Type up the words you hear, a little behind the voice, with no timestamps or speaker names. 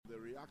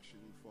reaction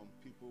from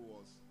people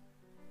was,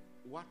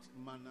 what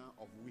manner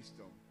of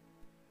wisdom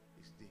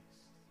is this?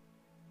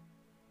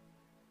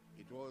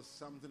 It was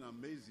something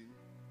amazing.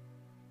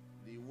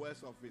 The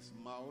words of his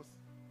mouth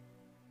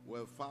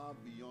were far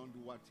beyond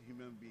what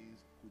human beings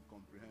could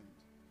comprehend.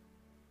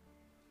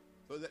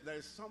 So there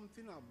is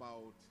something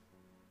about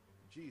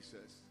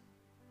Jesus.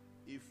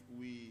 If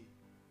we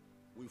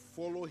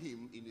follow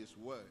him in his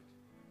word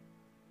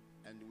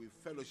and we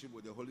fellowship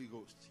with the Holy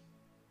Ghost,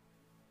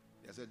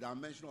 there's a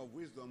dimension of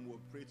wisdom we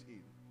operate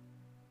in.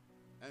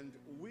 And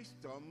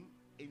wisdom,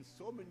 in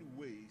so many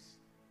ways,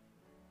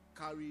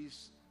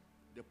 carries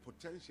the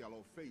potential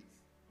of faith.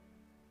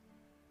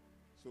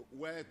 So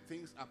where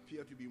things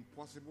appear to be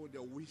impossible,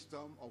 the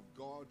wisdom of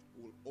God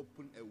will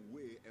open a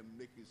way and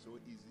make it so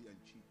easy and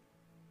cheap.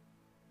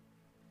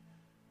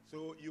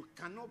 So you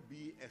cannot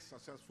be a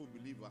successful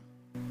believer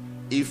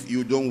if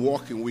you don't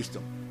walk in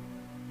wisdom.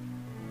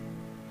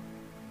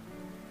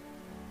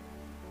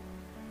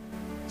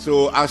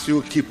 So as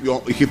you keep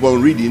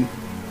on reading,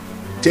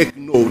 take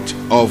note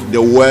of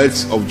the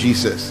words of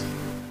Jesus.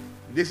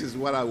 This is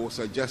what I will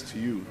suggest to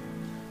you.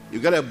 You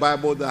get a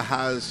Bible that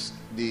has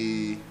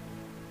the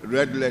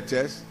red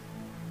letters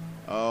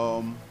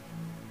talking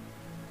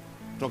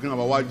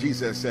about what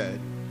Jesus said,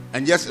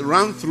 and just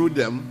run through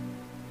them.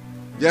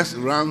 Just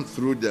run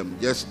through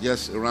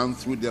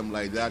them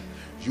like that.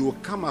 You will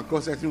come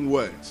across certain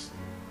words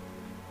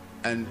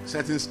and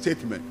certain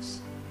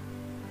statements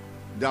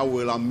that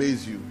will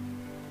amaze you.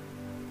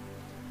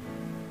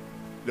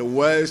 The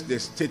words, the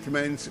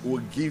statements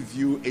will give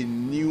you a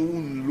new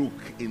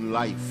look in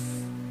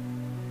life.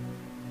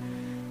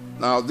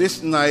 Now,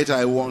 this night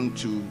I want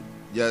to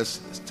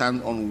just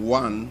stand on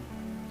one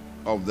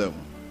of them.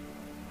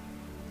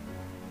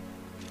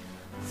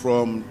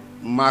 From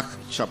Mark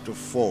chapter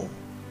 4.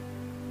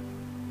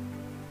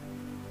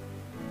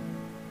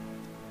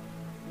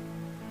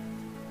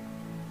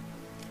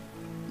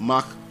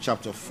 Mark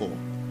chapter 4.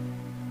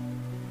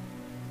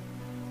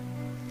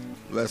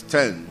 Verse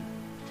 10.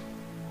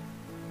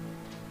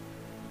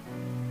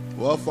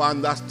 Well, for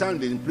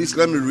understanding, please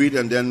let me read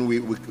and then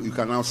you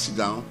can now sit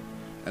down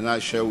and I'll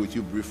share with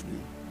you briefly.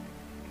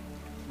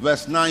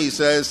 Verse 9, he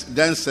says,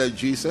 Then said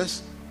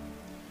Jesus,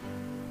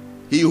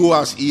 he who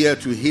has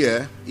ears to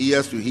hear,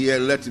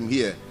 let him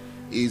hear.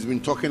 He's been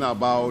talking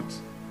about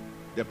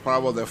the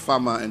parable of the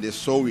farmer and the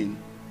sowing.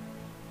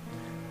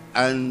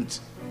 And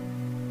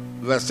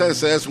verse 10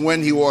 says,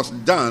 when he was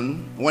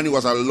alone,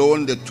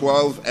 the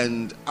 12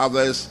 and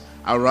others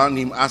around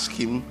him asked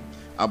him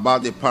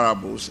about the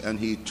parables, and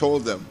he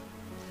told them,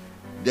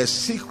 the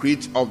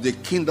secret of the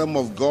kingdom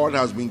of God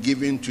has been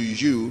given to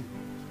you,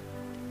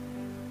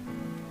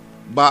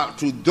 but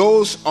to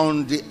those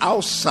on the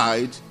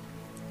outside,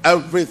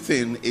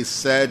 everything is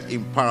said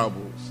in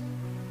parables,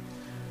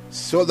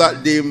 so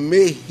that they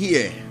may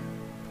hear,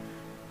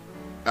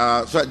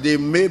 so that they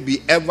may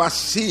be ever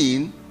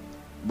seeing,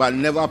 but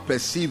never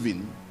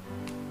perceiving,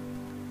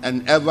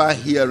 and ever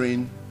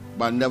hearing,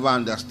 but never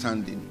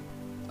understanding.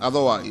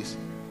 Otherwise,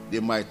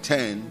 they might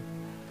turn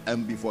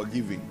and be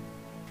forgiven.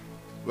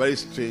 Very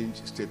strange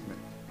statement.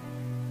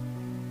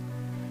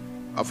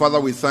 Our Father,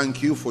 we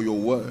thank you for your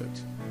word.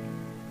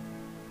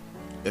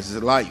 It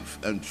is life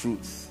and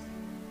truth.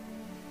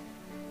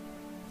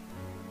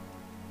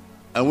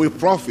 And we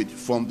profit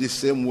from this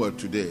same word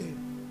today.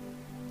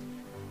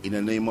 In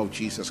the name of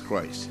Jesus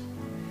Christ.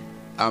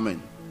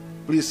 Amen.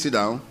 Please sit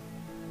down.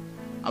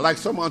 I'd like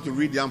someone to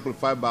read the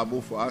Amplified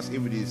Bible for us,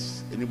 if it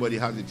is, anybody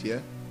has it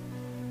here.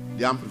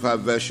 The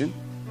Amplified version.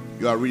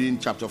 You are reading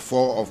chapter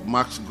 4 of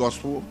Mark's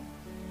Gospel.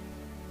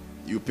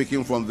 You're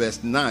picking from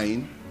verse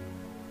 9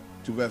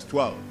 to verse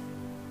 12.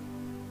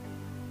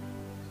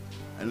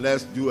 And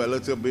let's do a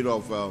little bit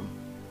of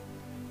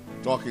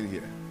talking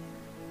here.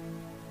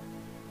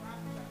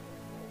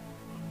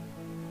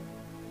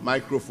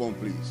 Microphone,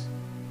 please.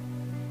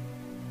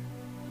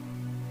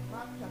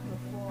 Mark chapter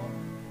 4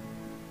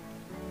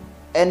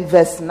 and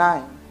verse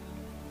 9.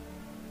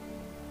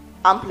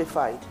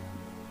 Amplified.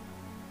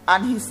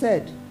 And he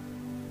said,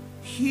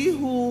 he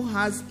who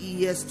has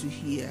ears to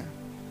hear,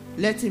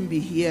 let him be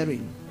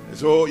hearing.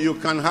 So you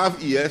can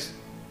have ears,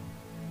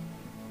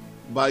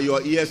 but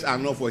your ears are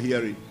not for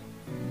hearing.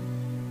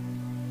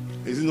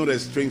 Is it not a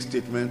strange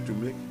statement to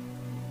make?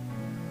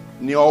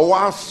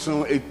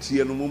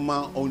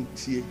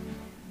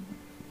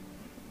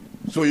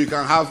 So you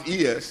can have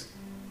ears,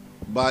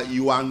 but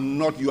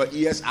your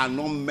ears are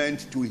not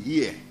meant to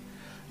hear.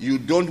 You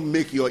don't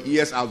make your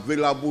ears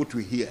available to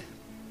hear.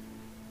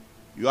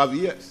 You have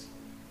ears.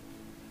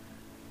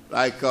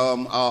 Like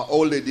our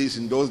old ladies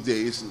in those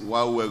days,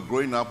 while we were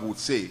growing up, would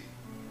say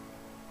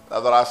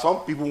that there are some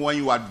people, when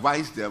you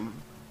advise them,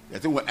 they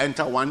think will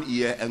enter one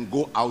ear and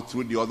go out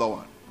through the other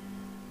one.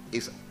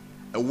 It's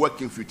a work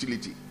in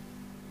futility.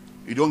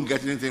 You don't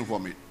get anything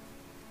from it.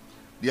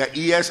 Their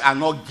ears are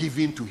not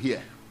given to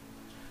hear.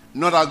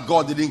 Not that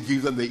God didn't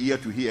give them the ear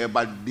to hear,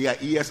 but their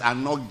ears are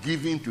not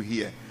given to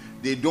hear.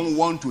 They don't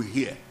want to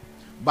hear.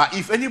 But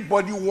if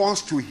anybody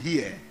wants to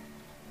hear,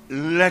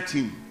 let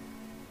him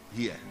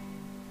hear.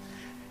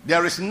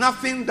 There is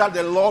nothing that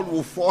the Lord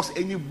will force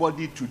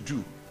anybody to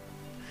do.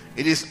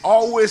 It is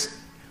always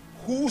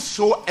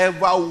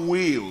whosoever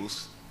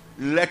wills,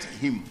 let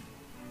him.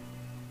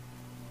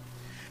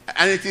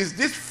 And it is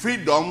this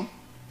freedom,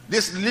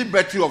 this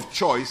liberty of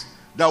choice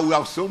that we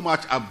have so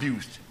much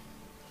abused.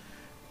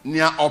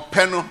 Nia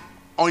openo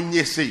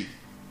onye sei.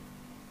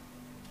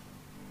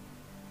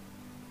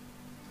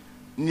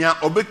 Nia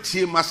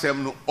obetie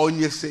masem no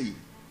onye sei.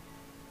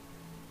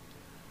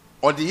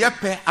 Ode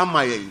yepe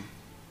amaye.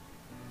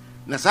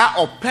 Na sa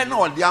openo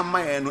ode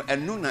amaye no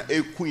enu na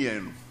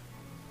ekuye no.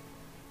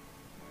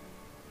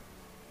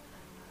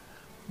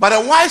 But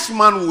a wise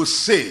man will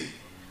say,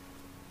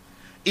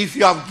 if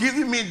you have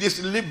given me this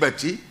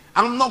liberty,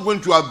 I'm not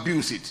going to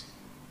abuse it.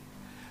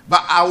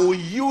 But I will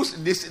use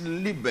this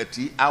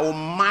liberty, I will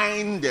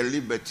mine the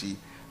liberty,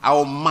 I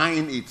will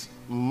mine it.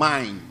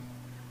 Mine.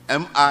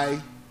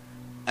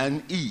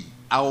 M-I-N-E.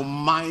 I will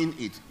mine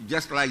it,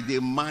 just like they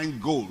mine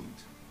gold.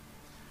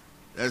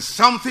 There's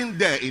something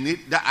there in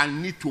it that I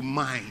need to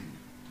mine.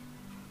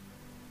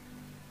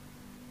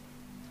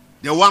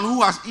 The one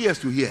who has ears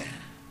to hear.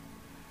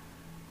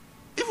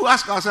 If we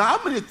ask ourselves,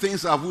 how many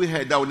things have we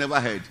heard that we never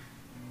heard?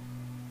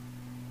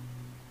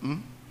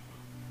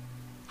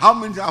 How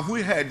many have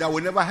we heard that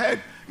we never heard?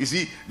 You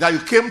see, that you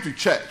came to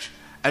church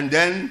and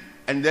then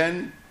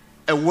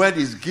a word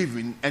is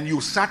given and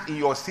you sat in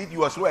your seat, you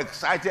were so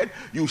excited,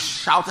 you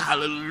shout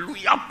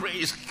hallelujah,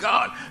 praise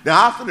God. Then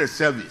after the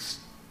service,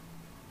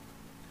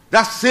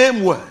 that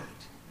same word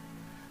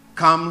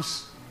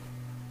comes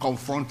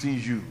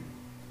confronting you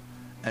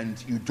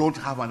and you don't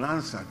have an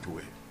answer to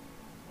it.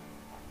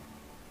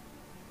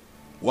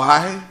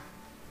 Why?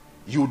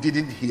 You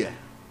didn't hear.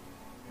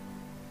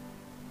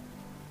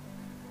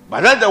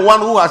 But let the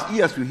one who has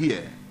ears to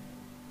hear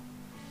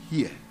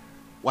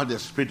what the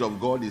Spirit of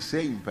God is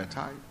saying per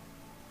time.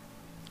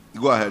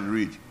 Go ahead,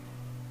 read.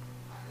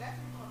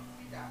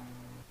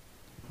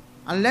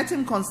 And let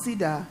him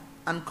consider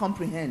and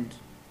comprehend.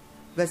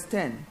 Verse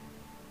 10.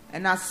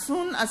 And as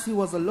soon as he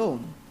was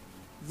alone,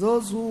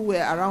 those who were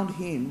around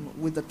him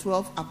with the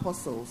 12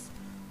 apostles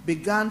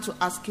began to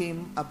ask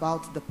him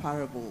about the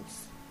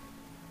parables.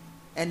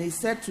 And he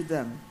said to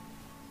them,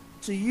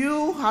 to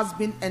you has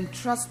been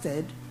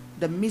entrusted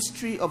the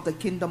mystery of the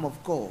kingdom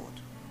of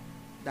God,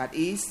 that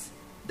is,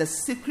 the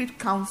secret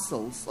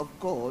counsels of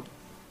God,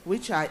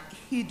 which are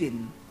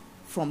hidden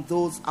from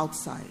those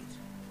outside,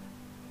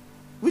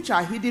 which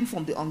are hidden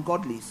from the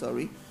ungodly,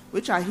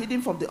 which are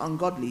hidden from the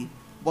ungodly,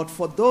 but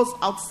for those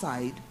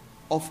outside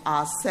of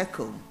our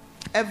circle,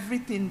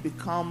 everything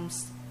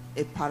becomes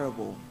a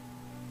parable.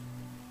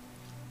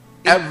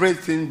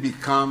 Everything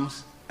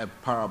becomes a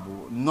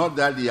parable. Not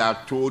that they are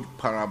told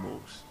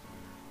parables,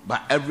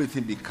 but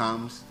everything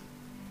becomes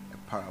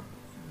parable.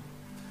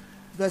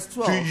 Verse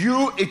 12. To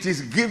you it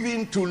is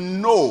given to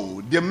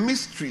know the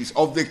mysteries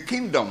of the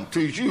kingdom.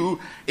 To you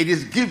it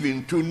is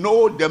given to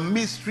know the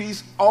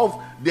mysteries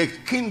of the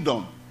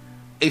kingdom.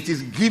 It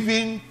is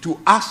given to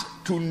us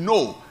to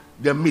know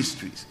the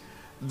mysteries.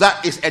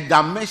 That is a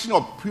dimension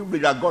of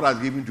privilege that God has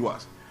given to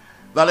us.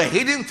 That the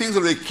hidden things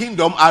of the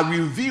kingdom are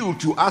revealed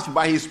to us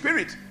by His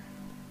Spirit.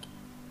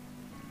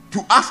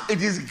 To us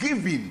it is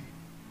given.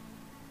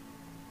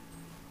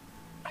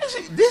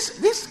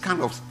 This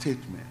kind of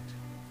statement,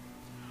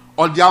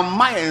 or their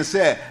mind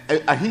say,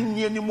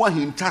 "Ahinie ni mo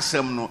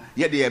hintasem no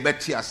ye de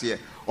ebeti ase."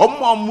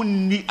 Omo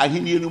ni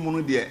ahinie ni mo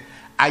no de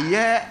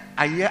aye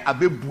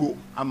abebuo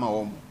ama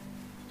omo.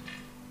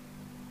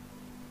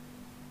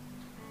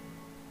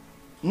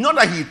 Not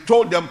that he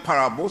told them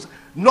parables,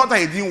 not that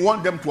he didn't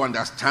want them to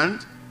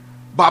understand,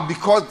 but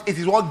because it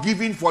is all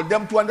given for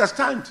them to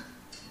understand.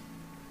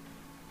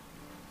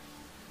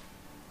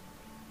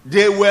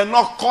 They were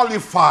not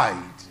qualified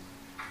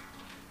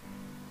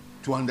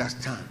to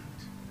understand.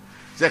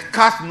 Say,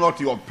 cast not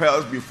your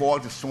pearls before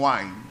the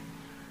swine.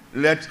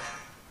 Let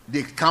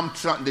they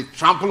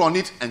trample on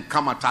it and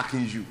come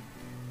attacking you.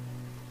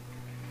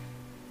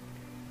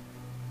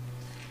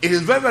 It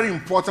is very, very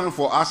important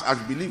for us as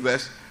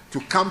believers to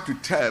come to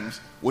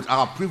terms with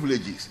our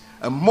privileges.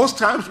 And most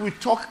times we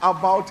talk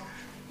about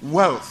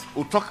wealth,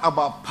 we talk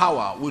about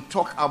power, we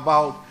talk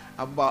about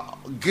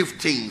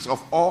giftings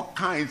of all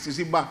kinds. You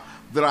see, but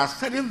there are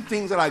certain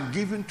things that are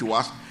given to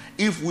us.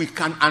 If we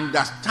can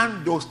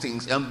understand those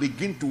things and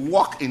begin to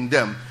walk in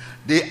them,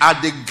 they are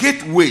the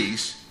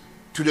gateways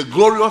to the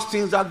glorious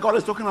things that God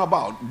is talking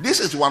about. This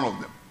is one of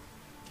them.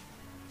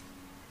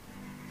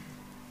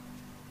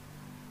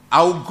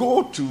 I'll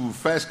go to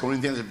 1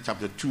 Corinthians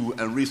chapter 2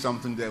 and read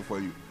something there for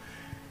you.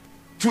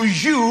 To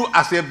you,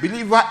 as a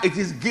believer, it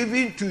is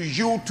given to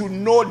you to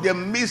know the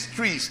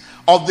mysteries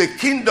of the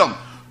kingdom.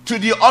 To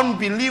the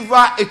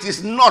unbeliever, it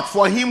is not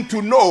for him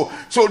to know.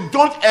 So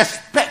don't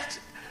expect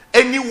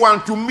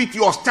anyone to meet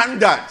your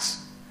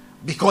standards,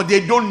 because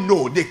they don't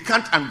know, they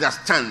can't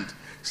understand.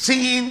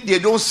 Seeing, they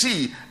don't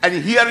see,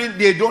 and hearing,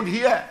 they don't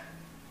hear.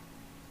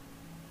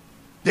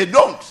 They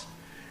don't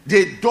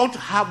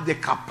have the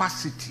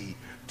capacity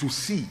to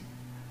see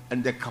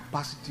and the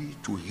capacity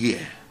to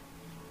hear.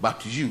 But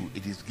to you,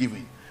 it is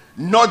given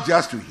not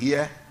just to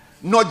hear,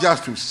 not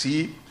just to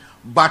see,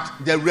 but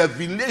the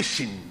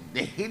revelation,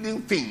 the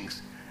hidden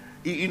things.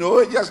 You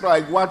know, just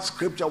like one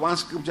scripture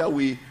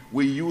we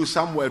used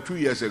somewhere 2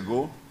 years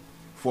ago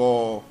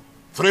for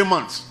 3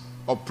 months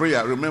of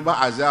prayer. Remember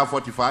Isaiah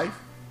 45?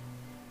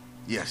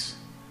 Yes.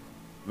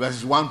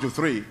 Verses 1 to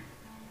 3.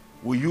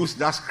 We used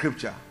that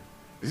scripture.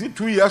 Is it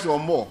 2 years or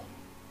more?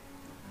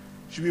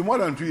 Should be more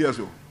than 2 years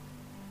old.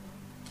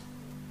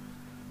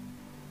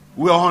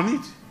 We are on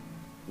it.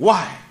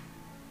 Why?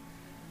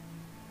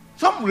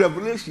 Some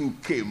revelation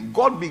came.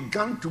 God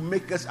began to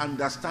make us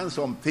understand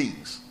some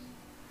things.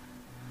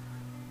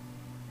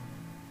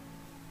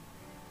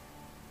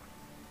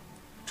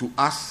 To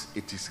us,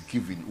 it is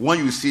given. When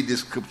you see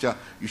this scripture,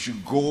 you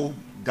should go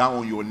down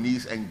on your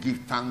knees and give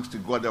thanks to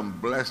God and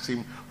bless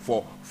Him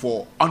for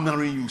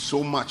honoring you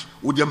so much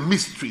with the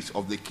mysteries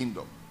of the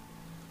kingdom.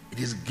 It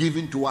is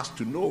given to us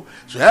to know.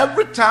 So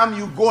every time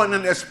you go on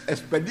an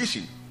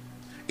expedition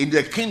in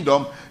the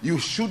kingdom, you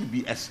should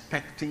be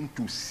expecting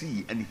to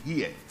see and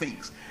hear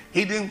things.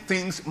 Hidden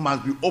things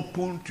must be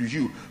open to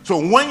you. So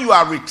when you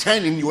are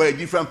returning, you are a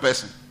different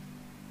person.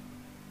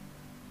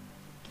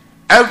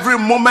 Every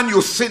moment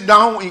you sit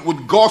down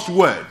with God's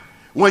word,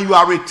 when you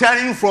are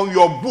returning from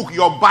your book,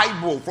 your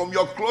Bible, from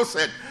your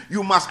closet,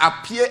 you must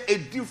appear a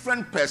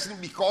different person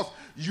because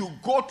you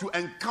go to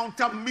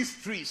encounter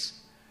mysteries.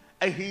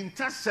 And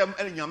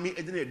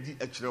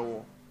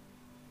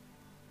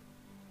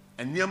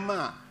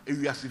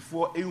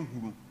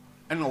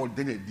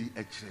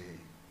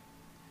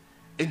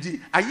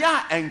Enti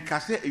aya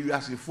enkase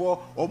ewiasefo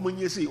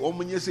omunye sei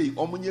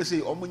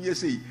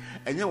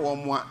enye wo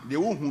mo a de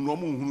wo hunu no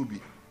mo hunu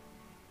bi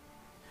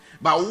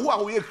ba wo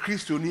a wo ye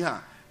Kristoni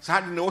ha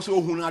sa de na wo se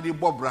ohunu ade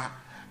bobra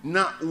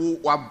na wo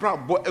wabra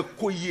bo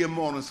ekoyie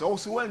mo no se wo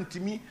se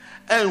wantimi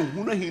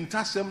enhunu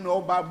hintasem na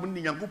oba bu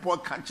ni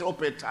Nyankopon ka kire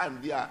per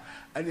time dia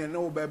ene na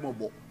wo ba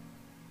mobo.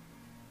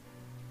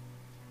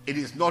 It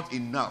is not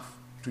enough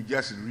to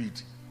just read.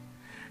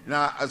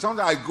 Now,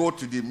 sometimes I go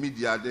to the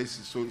media, there's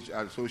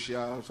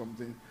social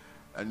something,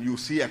 and you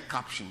see a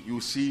caption, you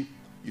see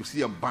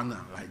a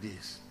banner like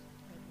this.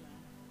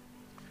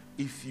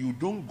 If you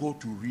don't go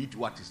to read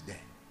what is there,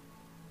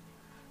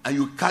 and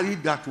you carry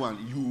that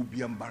one, you will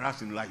be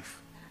embarrassed in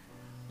life.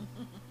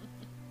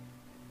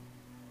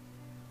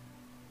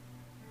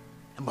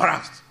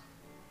 Embarrassed.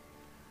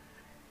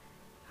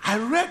 I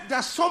read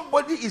that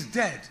somebody is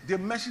dead. They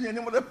mentioned the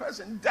name of the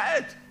person,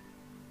 dead.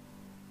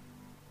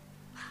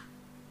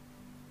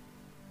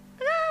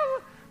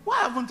 Why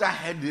haven't I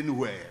heard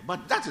anywhere?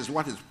 But that is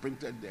what is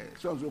printed there.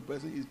 So-and-so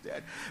person is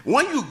dead.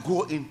 When you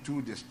go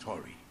into the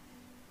story,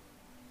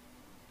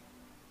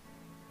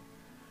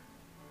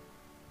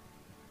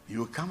 you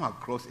will come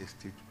across a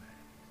statement.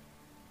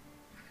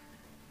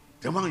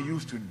 The man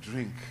used to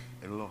drink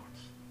a lot.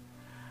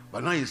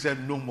 But now he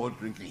said no more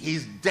drinking.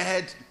 He's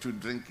dead to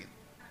drinking.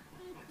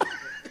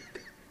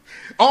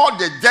 All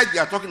the death they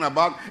are talking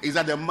about is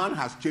that the man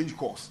has changed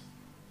course.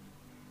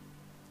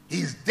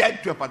 He's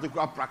dead to a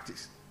particular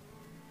practice.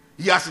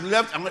 He has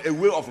left a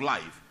way of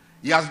life.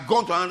 He has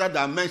gone to another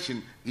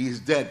dimension. He is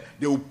dead.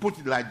 They will put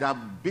it like that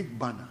big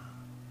banner.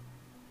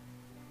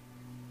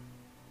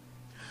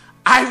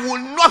 I will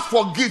not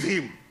forgive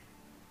him.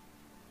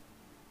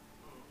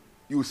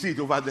 You see it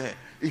over there.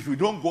 If you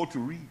don't go to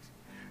read,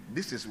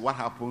 this is what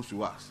happens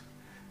to us.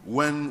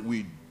 When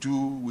we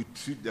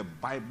treat the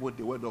Bible,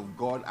 the word of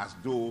God, as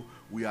though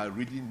we are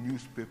reading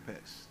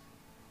newspapers.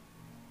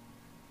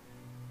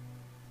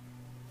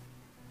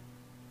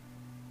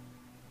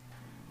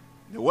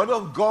 The word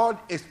of God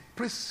is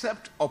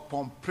precept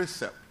upon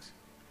precept.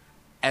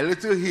 A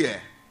little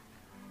here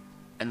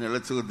and a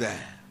little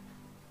there.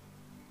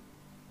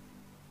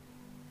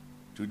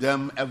 To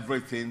them,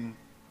 everything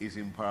is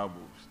in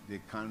parables. They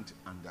can't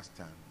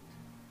understand.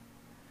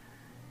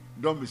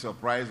 Don't be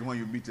surprised when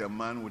you meet a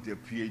man with a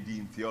PhD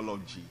in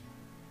theology,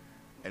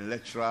 a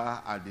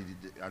lecturer at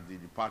the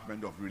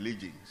Department of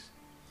Religions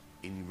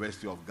in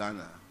University of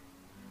Ghana,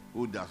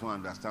 who does not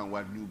understand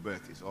what new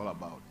birth is all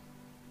about.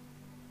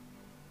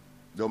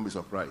 Don't be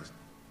surprised.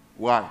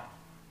 Why?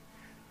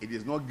 It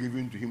is not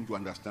given to him to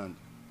understand.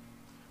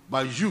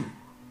 But you,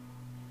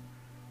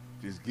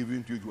 it is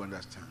given to you to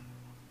understand.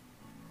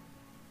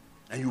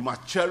 And you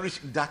must cherish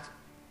that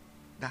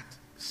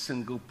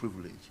single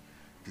privilege.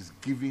 It is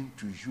given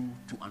to you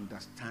to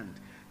understand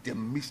the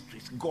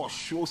mysteries. God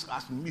shows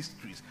us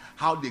mysteries,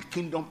 how the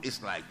kingdom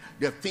is like,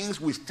 the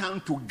things we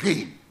stand to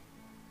gain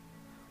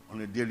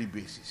on a daily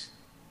basis.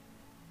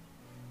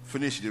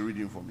 Finish the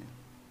reading for me.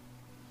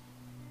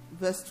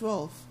 Verse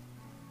 12.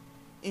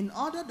 In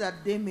order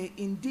that they may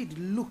indeed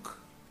look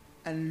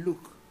and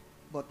look,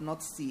 but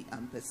not see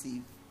and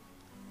perceive,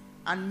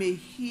 and may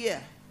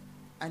hear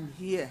and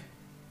hear,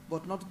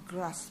 but not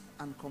grasp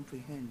and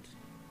comprehend,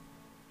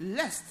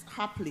 lest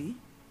haply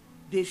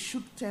they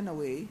should turn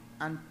away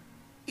and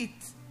it,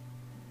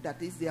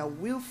 that is their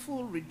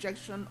willful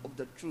rejection of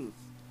the truth,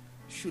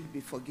 should be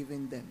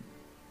forgiven them.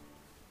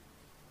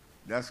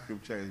 That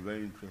scripture is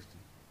very interesting.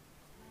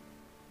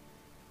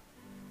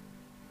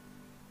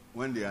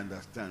 When they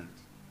understand,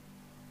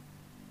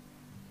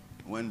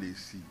 when they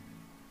see,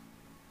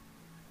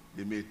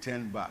 they may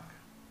turn back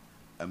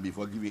and be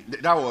forgiven.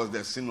 That was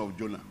the sin of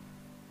Jonah.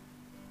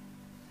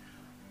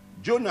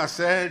 Jonah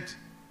said,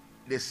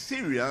 the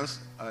Syrians,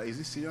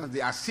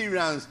 the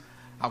Assyrians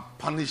have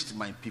punished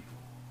my people.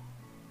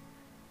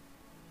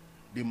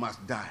 They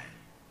must die.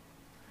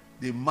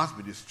 They must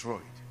be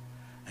destroyed.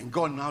 And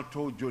God now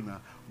told Jonah,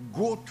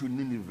 go to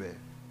Nineveh,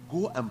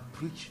 go and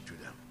preach to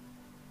them.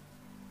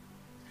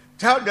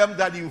 Tell them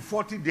that in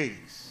 40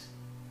 days,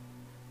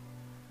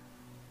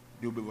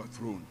 they will be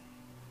overthrown.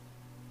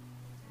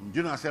 And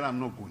Jonah said, I'm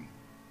not going.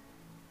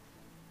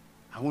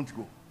 I won't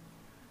go.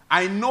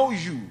 I know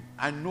you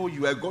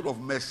are a God of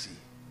mercy.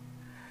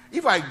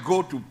 If I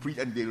go to preach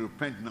and they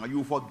repent now, you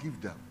will forgive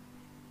them.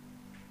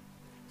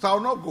 So I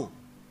will not go.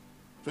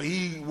 So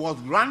he was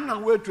running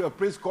away to a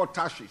place called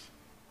Tarshish.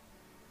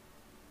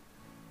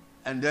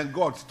 And then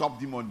God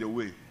stopped him on the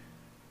way.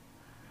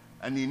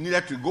 And he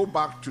needed to go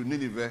back to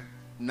Nineveh,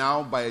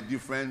 now by a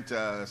different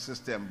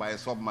system, by a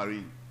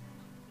submarine.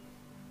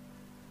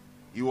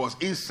 He was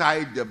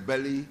inside the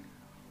belly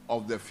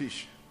of the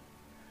fish.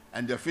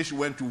 And the fish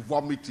went to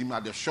vomit him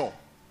at the shore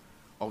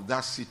of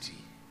that city.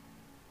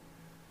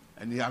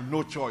 And he had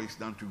no choice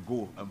than to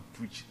go and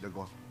preach the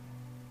gospel.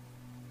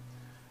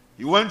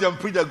 He went and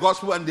preached the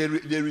gospel, and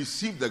they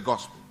received the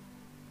gospel.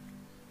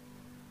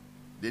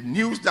 The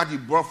news that he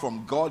brought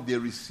from God, they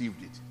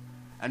received it.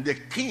 And the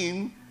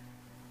king,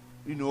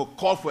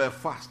 called for a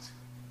fast.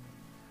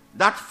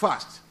 That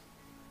fast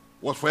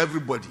was for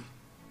everybody.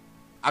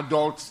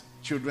 Adults,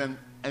 children,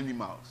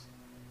 animals.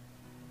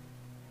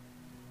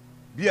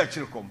 Be a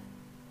chilcom.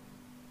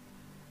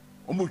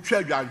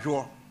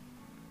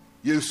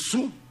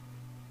 Yesu.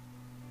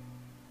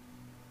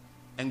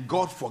 And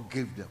God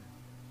forgave them.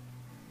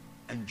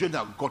 And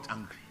Jonah got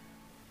angry.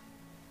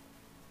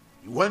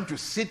 He went to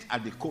sit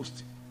at the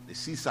coast, the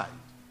seaside.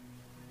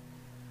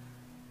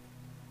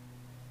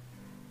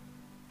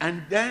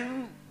 And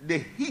then the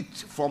heat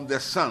from the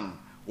sun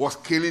was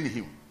killing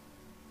him.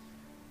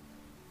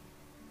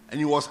 And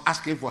he was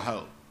asking for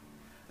help.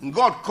 And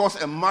God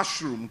caused a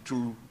mushroom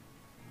to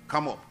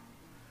come up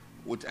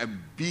with a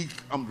big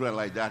umbrella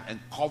like that and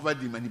covered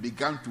him, and he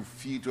began to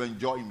feed, to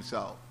enjoy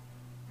himself.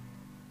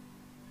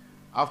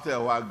 After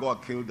a while,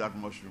 God killed that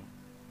mushroom.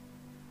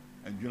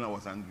 And Jonah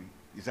was angry.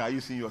 He said, are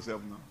you seeing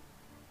yourself now?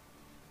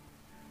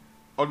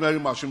 Ordinary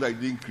mushroom that you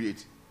didn't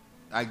create.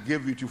 I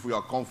gave it to you for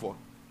your comfort.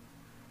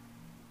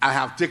 I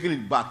have taken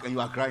it back, and you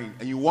are crying.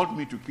 And you want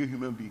me to kill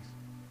human beings.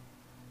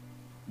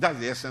 That's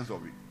the essence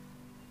of it.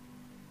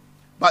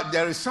 But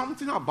there is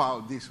something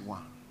about this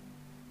one.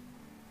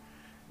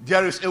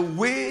 There is a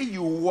way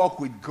you walk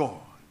with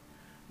God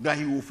that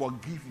he will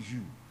forgive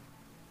you.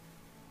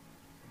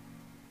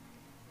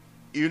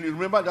 You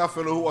remember that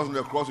fellow who was on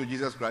the cross with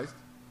Jesus Christ?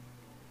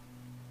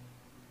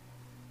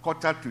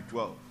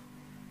 11:45.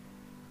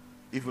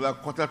 If you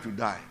like, quarter to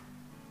die.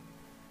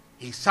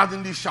 He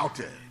suddenly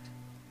shouted,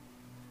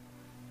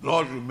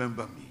 Lord,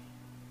 remember me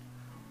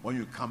when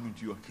you come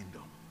into your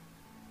kingdom.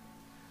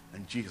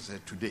 And Jesus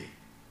said, today,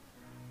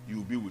 you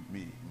will be with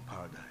me in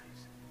paradise.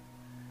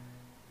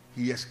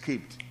 He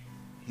escaped.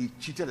 He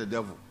cheated the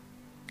devil,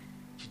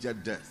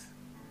 cheated death,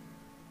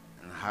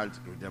 and had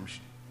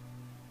redemption.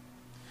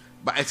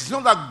 But it's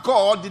not that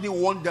God didn't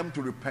want them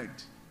to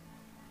repent.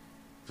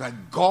 It's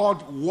that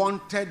God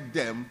wanted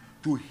them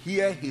to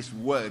hear his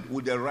word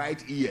with the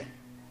right ear.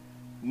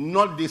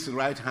 Not this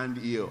right hand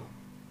ear.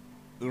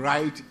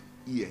 Right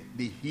ear.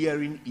 The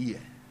hearing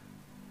ear.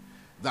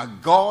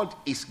 That God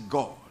is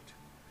God.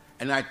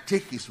 And I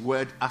take his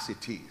word as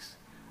it is.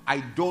 I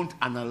don't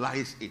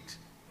analyze it.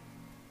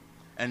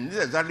 And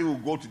this exactly will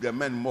go to the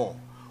men more.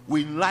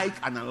 We like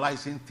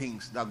analyzing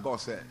things that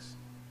God says.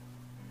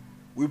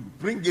 We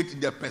bring it in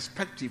the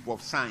perspective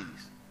of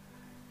science.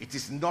 It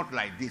is not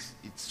like this.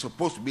 It's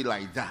supposed to be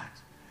like that.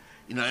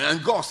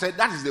 And God said,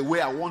 that is the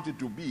way I want it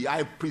to be.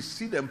 I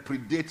precede and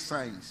predate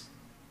science.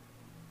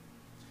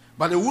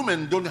 But the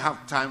women don't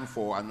have time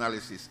for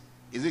analysis.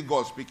 Is it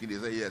God speaking? They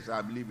say, yes,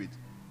 I believe it.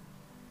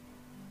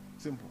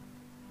 Simple.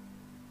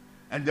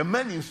 And the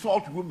men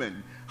insult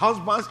women.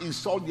 Husbands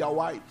insult their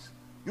wives.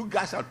 You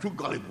guys are too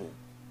gullible.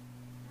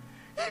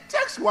 It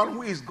takes one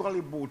who is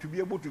gullible to be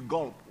able to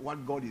gulp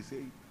what God is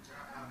saying.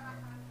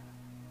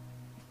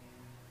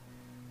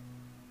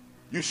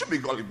 You should be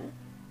gullible.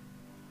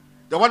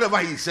 That whatever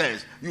he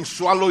says, you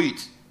swallow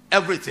it.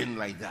 Everything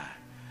like that.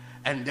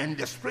 And then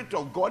the Spirit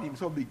of God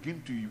himself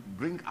begin to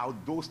bring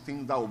out those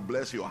things that will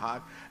bless your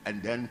heart,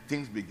 and then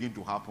things begin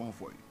to happen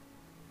for you.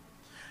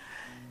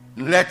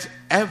 Let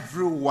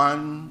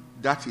everyone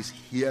that is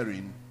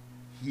hearing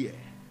hear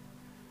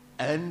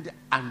and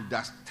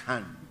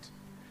understand.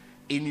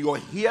 In your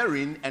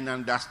hearing and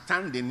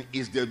understanding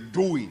is the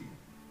doing.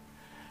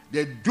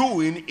 The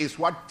doing is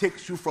what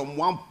takes you from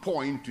one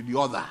point to the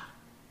other.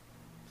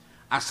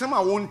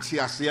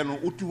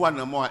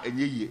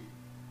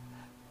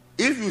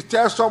 If you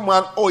tell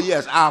someone, oh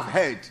yes, I have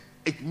heard,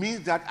 it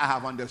means that I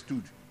have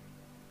understood.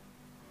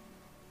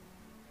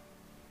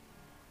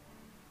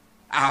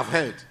 I have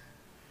heard.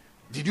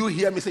 Did you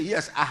hear me say,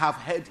 yes, I have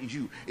heard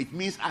you? It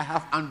means I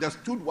have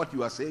understood what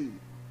you are saying.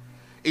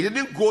 It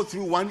didn't go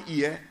through one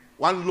ear,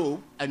 one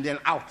lobe, and then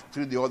out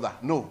through the other.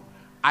 No.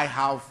 I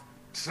have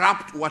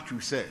trapped what you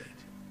said.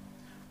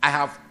 I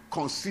have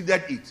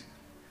considered it.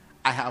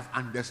 I have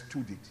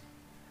understood it.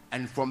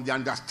 And from the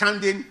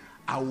understanding,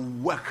 I will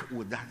work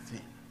with that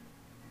thing.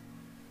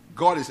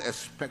 God is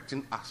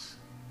expecting us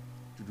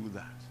to do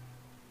that.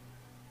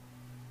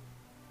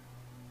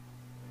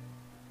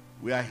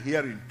 We are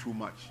hearing too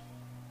much.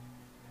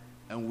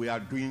 And we are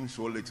doing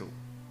so little.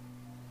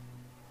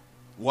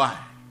 Why?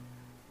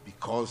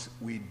 Because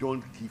we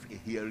don't give a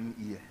hearing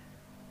ear.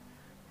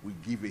 We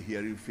give a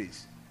hearing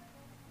face.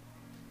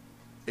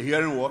 A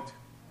hearing what?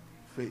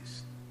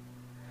 Face.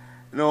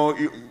 You know,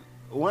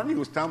 when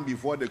you stand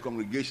before the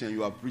congregation,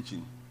 you are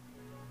preaching.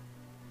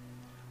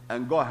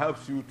 And God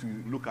helps you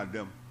to look at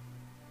them.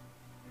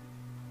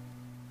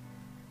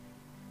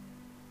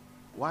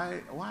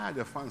 Why are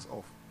the fans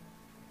off?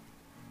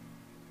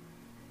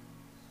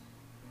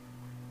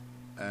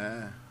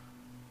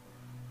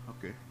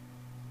 Okay.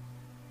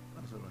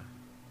 That's all right.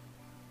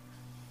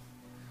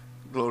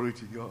 Glory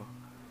to God.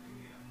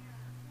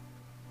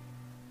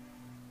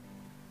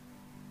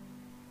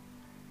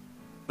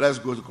 Let's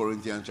go to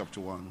Corinthians chapter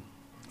 1.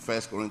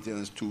 1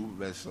 Corinthians 2,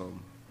 verse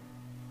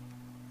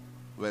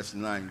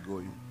 9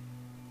 going.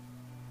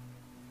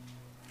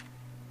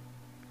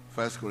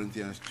 1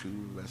 Corinthians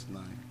 2, verse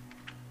 9.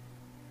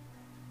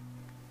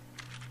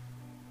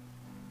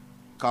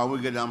 Can we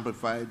get the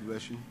Amplified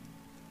version?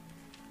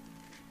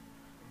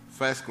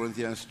 1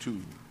 Corinthians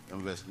 2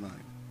 and verse 9.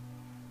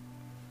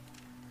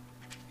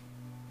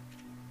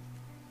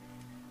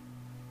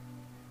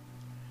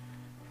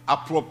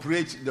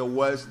 Appropriate the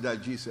words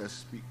that Jesus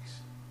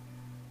speaks.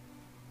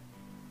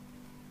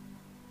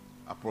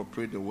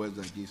 Appropriate the words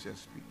that Jesus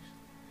speaks.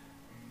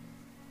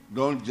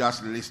 Don't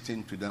just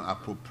listen to them,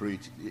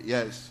 appropriate.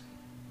 Yes.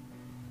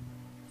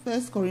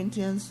 1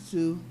 Corinthians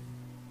 2,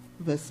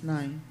 verse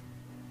 9.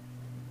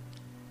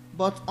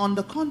 But on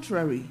the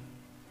contrary,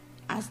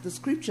 as the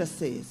scripture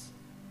says,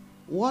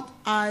 what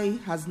eye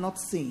has not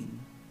seen,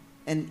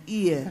 and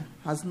ear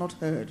has not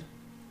heard,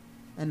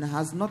 and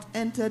has not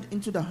entered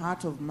into the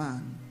heart of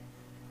man,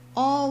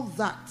 all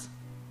that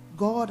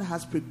God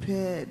has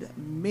prepared,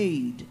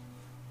 made,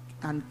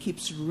 and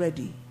keeps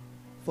ready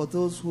for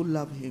those who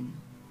love him,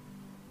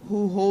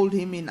 who hold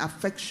him in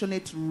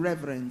affectionate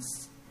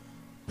reverence,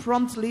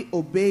 promptly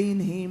obeying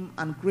him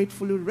and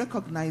gratefully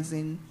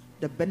recognizing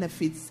the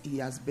benefits he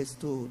has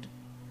bestowed.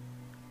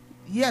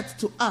 Yet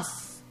to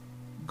us,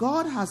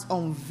 God has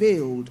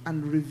unveiled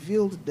and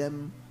revealed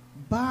them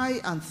by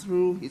and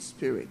through his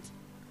Spirit.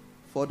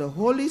 For the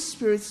Holy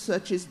Spirit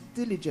searches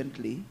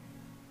diligently,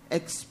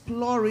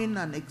 exploring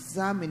and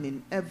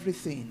examining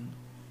everything,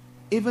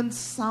 even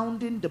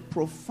sounding the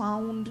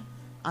profound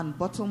and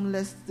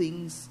bottomless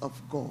things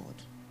of God.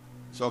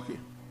 It's okay.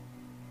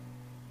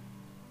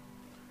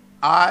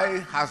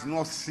 Eye has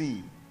not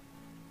seen.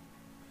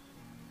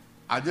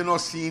 Are they not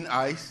seeing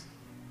eyes?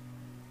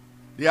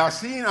 They are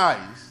seeing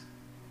eyes,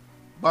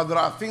 but there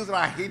are things that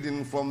are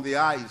hidden from the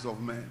eyes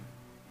of men.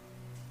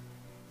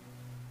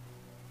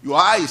 Your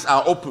eyes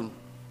are open.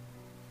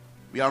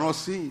 We are not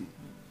seeing.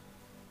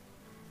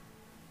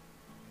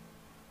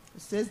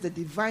 It says the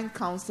divine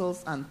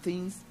counsels and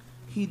things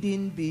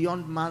hidden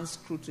beyond man's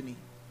scrutiny.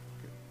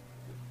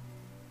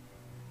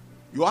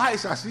 Your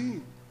eyes are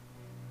seeing.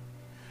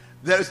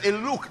 There is a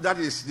look that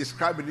is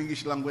described in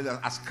English language as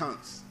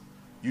askance.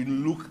 You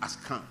look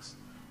askance.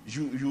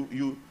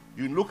 You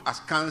look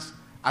askance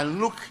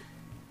and look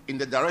in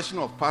the direction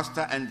of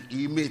pastor, and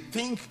he may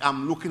think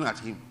I'm looking at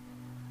him,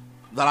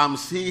 that I'm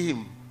seeing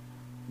him,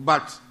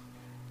 but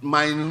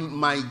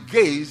my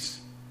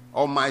gaze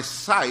or my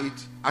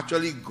sight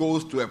actually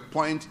goes to a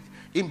point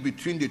in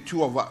between the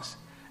two of us,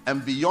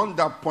 and beyond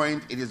that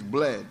point it is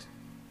blurred.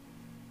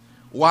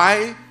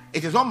 Why?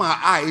 It is not my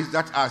eyes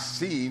that are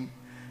seeing,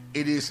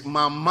 it is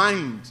my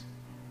mind,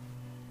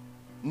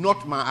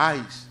 not my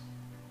eyes.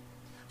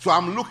 So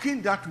I'm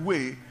looking that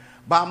way,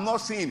 but I'm not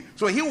seeing.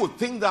 So he would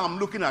think that I'm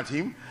looking at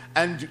him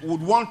and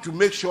would want to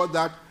make sure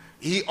that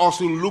he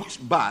also looks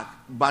back,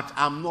 but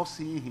I'm not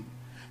seeing him.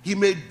 He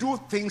may do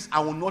things I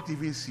will not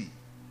even see.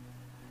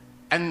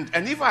 And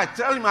if I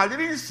tell him I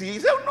didn't see, he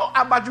said, no,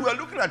 but you were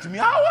looking at me.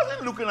 I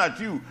wasn't looking at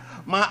you.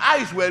 My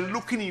eyes were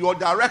looking in your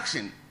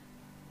direction.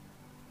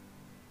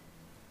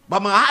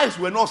 But my eyes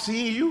were not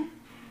seeing you.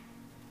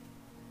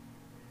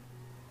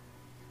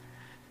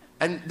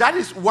 And that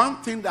is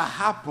one thing that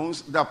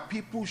happens that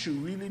people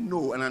should really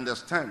know and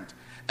understand,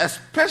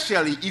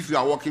 especially if you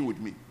are working with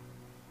me.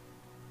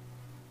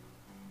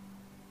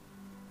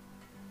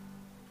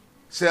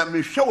 Say,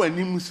 me show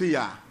any say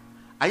ya.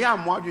 I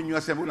am watching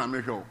you say, "Una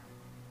me show."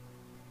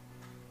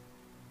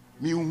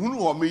 Me hunu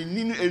o me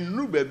ni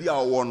enu baby a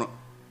wo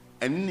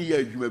and ni ya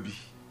adwuma bi.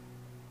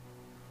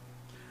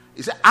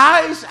 He said,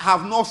 eyes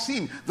have not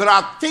seen. There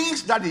are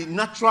things that the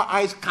natural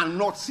eyes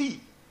cannot see.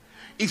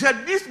 He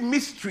said, these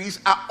mysteries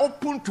are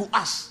open to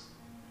us.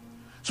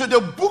 So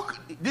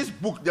this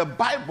book, the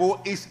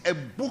Bible, is a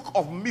book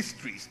of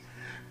mysteries.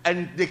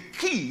 and the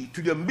key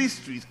to the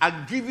mysteries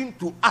are given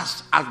to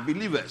us as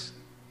believers.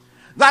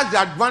 That's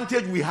the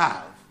advantage we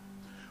have.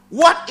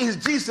 What is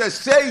Jesus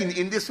saying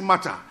in this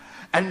matter?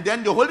 And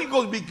then the Holy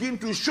Ghost begin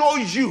to show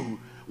you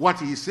what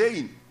he is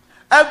saying.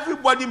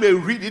 Everybody may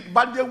read it,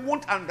 but they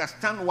won't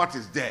understand what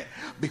is there,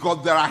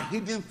 because there are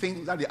hidden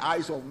things that the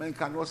eyes of men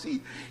cannot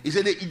see. He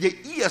said the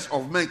ears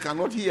of men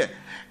cannot hear,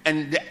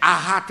 and the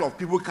heart of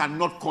people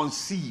cannot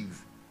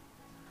conceive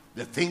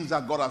the things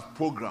that God has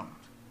programmed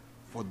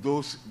for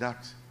those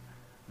that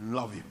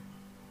love him.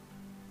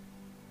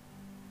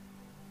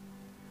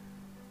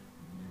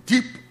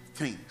 Deep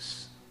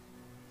things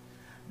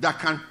that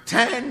can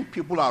turn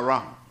people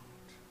around,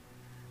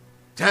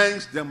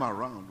 turns them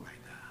around like that.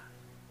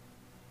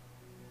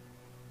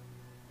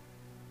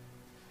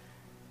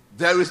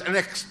 There is an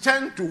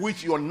extent to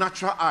which your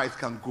natural eyes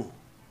can go,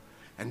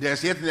 and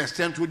there's yet an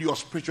extent to which your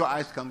spiritual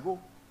eyes can go.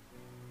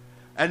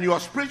 And your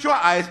spiritual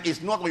eyes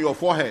is not on your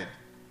forehead,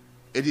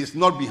 it is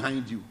not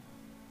behind you.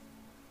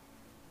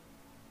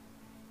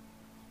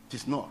 It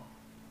is not.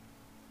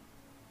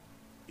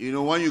 You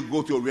know, when you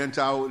go to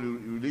Oriental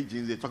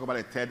religions, they talk about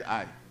a third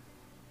eye.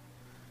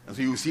 And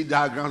so you see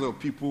diagrams of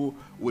people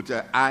with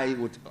an eye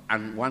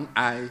and one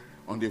eye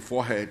on the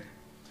forehead.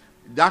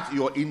 That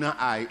your inner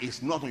eye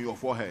is not on your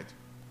forehead.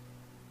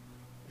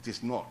 It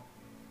is not.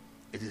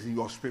 It is in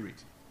your spirit.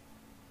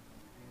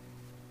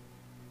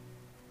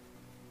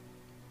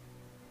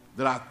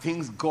 There are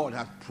things God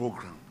has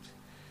programmed.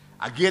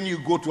 Again, you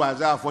go to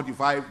Isaiah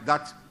 45,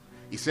 that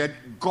he said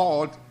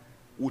God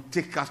will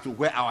take us to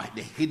where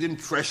the hidden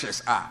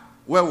treasures are.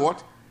 Where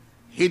what?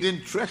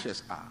 Hidden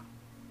treasures are.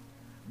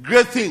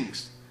 Great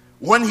things.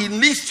 When he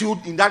leads you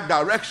in that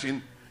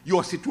direction,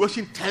 your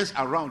situation turns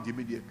around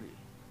immediately.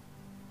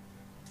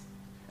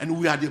 And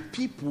we are the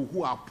people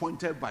who are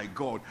appointed by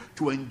God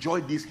to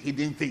enjoy these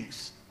hidden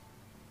things.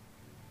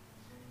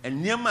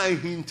 And near my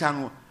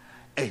hinta,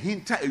 a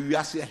hinta,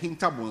 a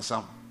hinta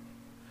bonsam.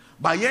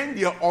 By end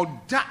the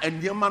order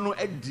and the mano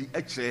edi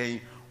eche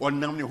or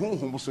namne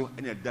home so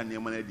and a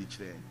daniel edi.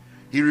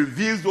 He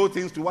reveals those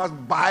things to us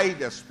by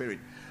the Spirit.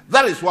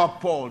 That is what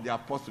Paul the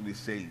apostle is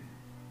saying.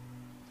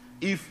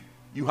 If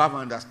you have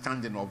an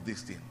understanding of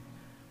this thing,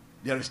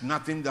 there is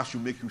nothing that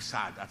should make you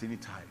sad at any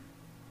time.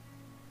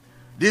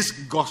 This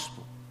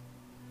gospel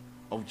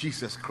of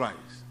Jesus Christ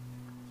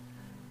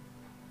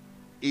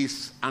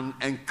is an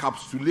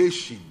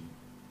encapsulation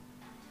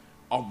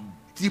of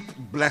deep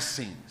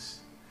blessings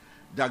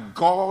that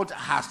God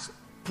has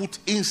put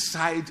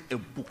inside a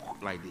book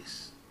like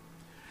this.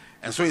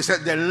 And so he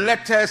said the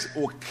letters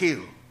will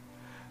kill,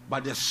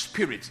 but the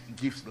Spirit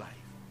gives life.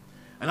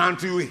 And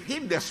until you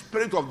hit the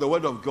Spirit of the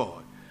Word of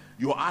God,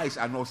 your eyes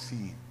are not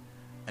seeing,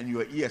 and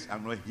your ears are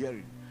not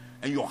hearing,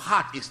 and your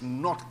heart is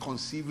not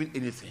conceiving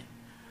anything.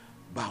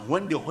 But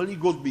when the Holy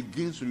Ghost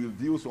begins to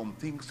reveal some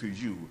things to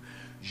you,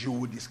 you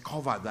will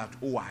discover that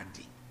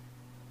O.R.D.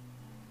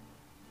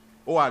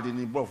 O.R.D.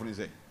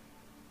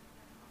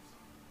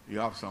 You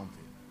have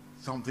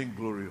something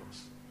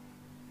glorious.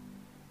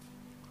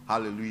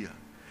 Hallelujah.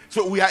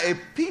 So we are a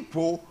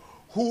people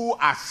who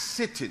are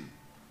sitting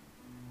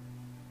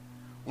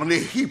on a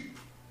heap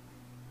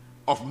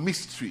of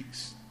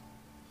mysteries.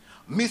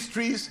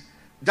 Mysteries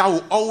that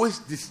will always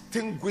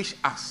distinguish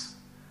us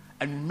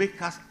and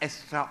make us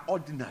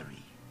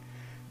extraordinary.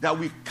 That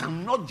we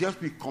cannot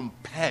just be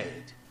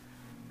compared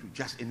to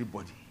just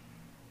anybody.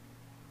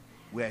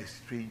 We are a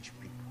strange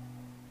people.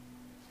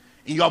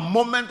 In your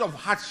moment of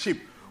hardship,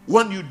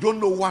 when you don't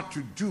know what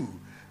to do,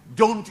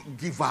 don't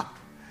give up,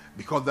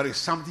 because there is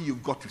something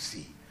you've got to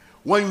see.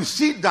 When you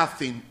see that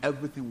thing,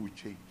 everything will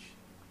change.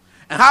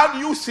 And how do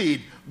you see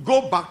it?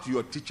 Go back to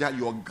your teacher,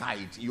 your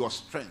guide, your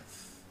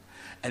strength,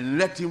 and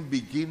let him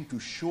begin to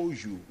show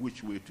you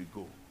which way to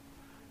go.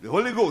 The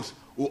Holy Ghost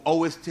will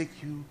always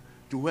take you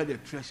to where the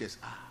treasures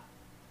are.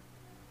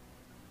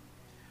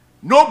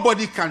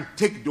 Nobody can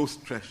take those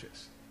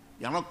treasures.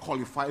 You are not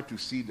qualified to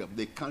see them.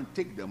 They can't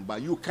take them,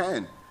 but you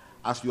can,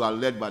 as you are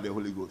led by the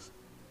Holy Ghost.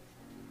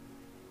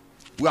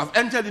 We have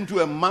entered into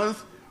a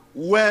month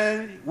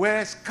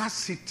where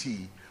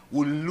scarcity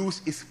will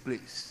lose its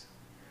place.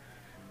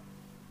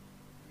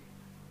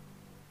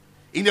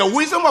 In the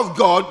wisdom of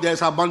God,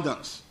 there's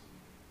abundance.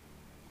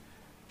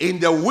 In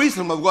the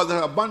wisdom of God,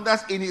 there's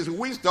abundance. In his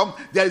wisdom,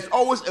 there is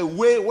always a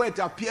way where it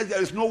appears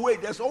there is no way.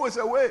 There's always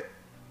a way.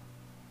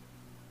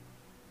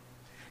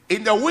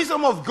 In the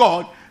wisdom of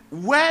God,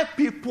 where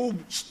people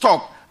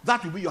stop,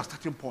 that will be your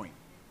starting point.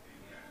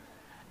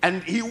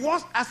 And he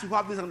wants us to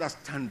have this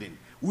understanding.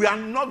 We are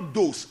not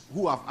those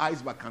who have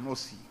eyes but cannot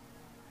see.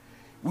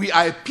 We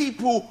are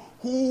people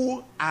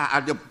who are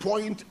at the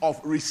point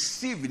of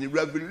receiving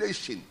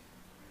revelation.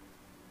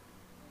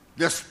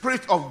 The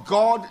Spirit of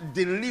God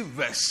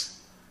delivers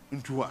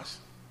into us.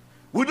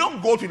 We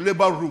don't go to the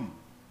labor room.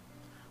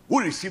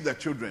 We receive the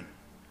children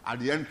at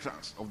the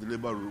entrance of the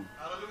labor room.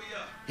 Hallelujah.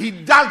 He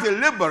does the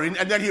laboring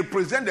and then he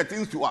presents the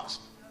things to us.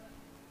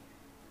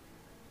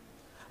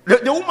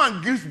 The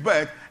woman gives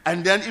birth,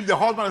 and then if the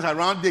husband is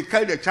around, they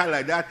carry the child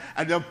like that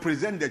and then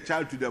present the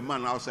child to the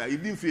man outside. He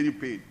didn't feel any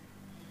pain.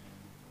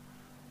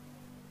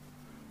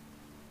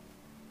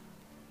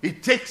 He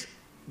takes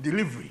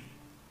delivery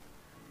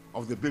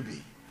of the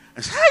baby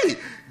and says, hey,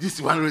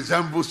 this one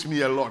resembles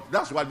me a lot.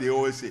 That's what they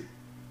always say.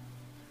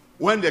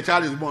 When the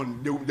child is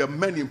born, the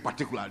men in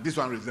particular, this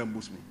one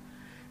resembles me.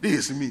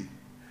 This is me.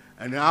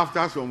 And then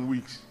after some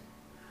weeks,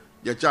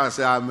 the child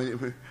says,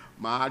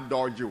 I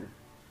adore you.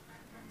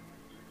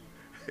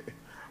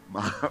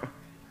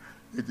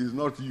 It is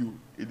not you,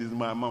 it is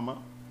my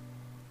mama.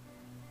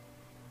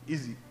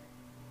 Easy.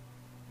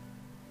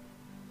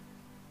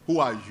 Who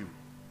are you?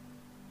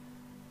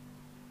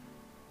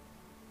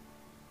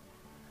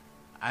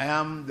 I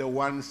am the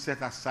one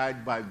set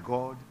aside by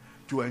God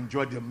to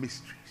enjoy the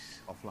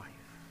mysteries of life.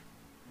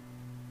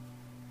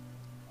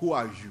 Who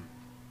are you?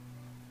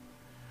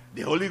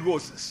 The Holy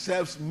Ghost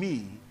serves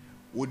me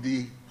with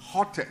the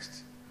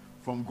hottest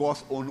from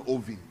God's own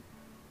oven.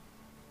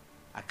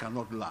 I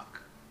cannot lack.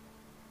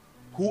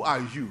 Who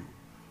are you?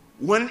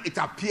 When it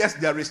appears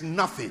there is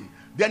nothing,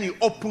 then he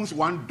opens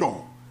one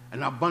door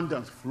and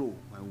abundance flow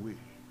my way.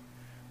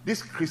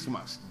 This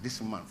Christmas,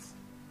 this month,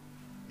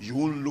 you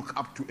won't look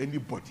up to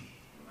anybody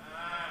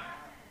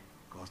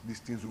because these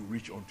things will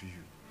reach unto you.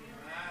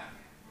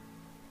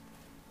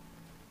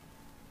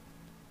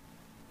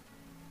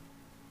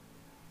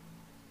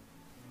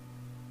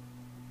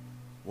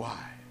 Why?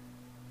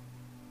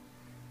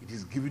 It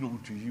is given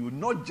unto you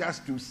not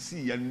just to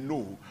see and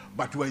know,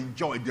 but to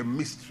enjoy the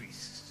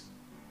mysteries.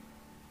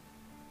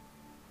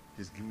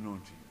 It is given unto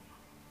you.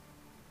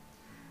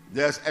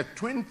 There's a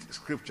twin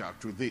scripture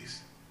to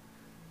this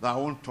that I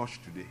won't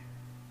touch today.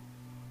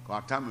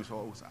 Our time is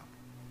always up.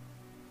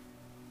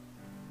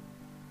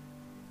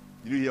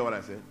 Did you hear what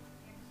I said?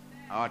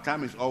 Our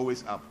time is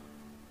always up.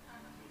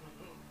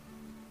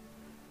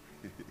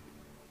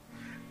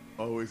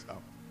 Always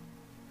up.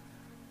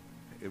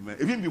 Amen.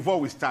 Even before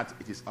we start,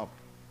 it is up.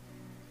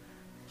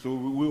 So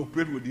we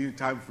operate within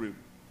time frame.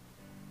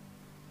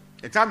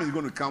 A time is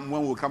going to come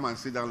when we'll come and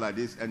sit down like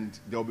this and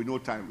there will be no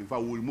time. In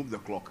fact, we'll remove the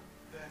clock.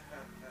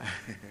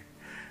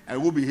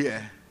 And we'll be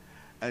here.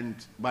 And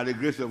by the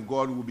grace of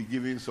God, we'll be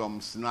giving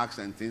some snacks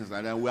and things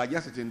like that. We are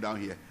just sitting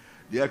down here.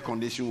 The air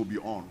conditioning will be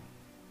on.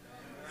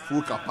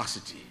 Full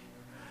capacity.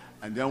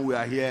 And then we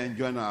are here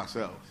enjoying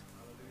ourselves.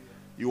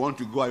 You want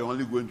to go, you're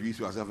only going to eat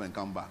yourself and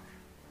come back.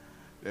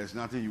 There's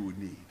nothing you would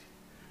need.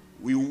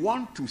 We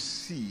want to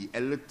see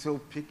a little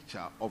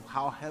picture of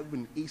how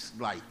heaven is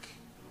like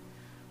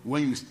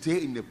when you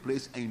stay in a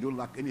place and you don't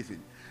lack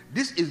anything.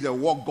 This is the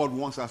work God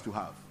wants us to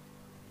have.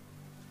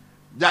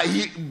 That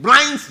he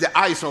blinds the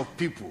eyes of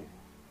people.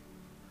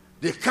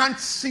 They can't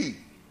see,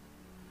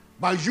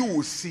 but you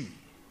will see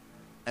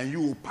and you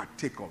will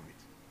partake of it.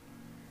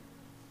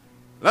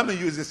 Let me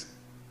use this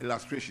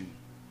illustration.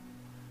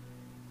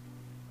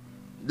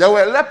 There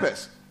were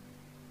lepers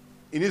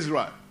in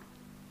Israel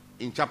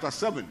in chapter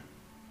 7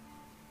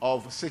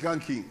 of 2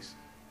 Kings.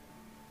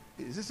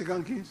 Is it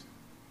 2 Kings?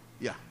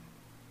 Yeah.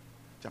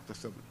 Chapter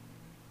 7.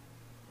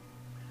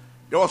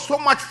 There was so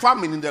much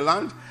famine in the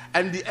land,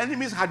 and the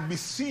enemies had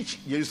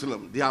besieged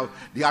Jerusalem.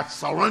 They had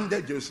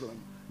surrounded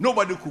Jerusalem.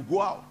 Nobody could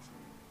go out.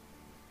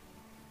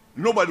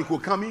 Nobody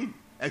could come in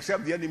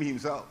except the enemy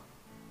himself.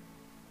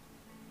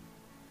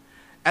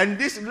 And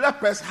these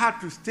lepers had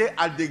to stay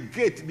at the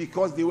gate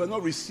because they were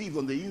not received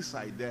on the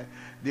inside there.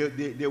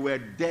 They were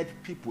dead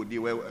people. They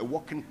were a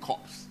walking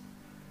corpse.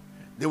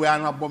 They were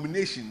an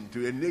abomination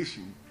to a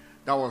nation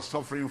that was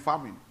suffering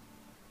famine.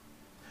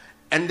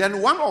 And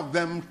then one of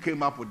them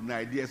came up with an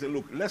idea and said,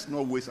 look, let's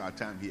not waste our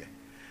time here.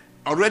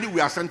 Already we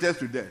are sentenced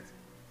to death.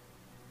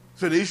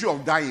 So the issue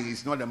of dying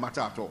is not a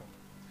matter at all.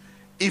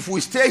 If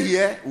we stay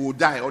here, we will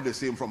die all the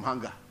same from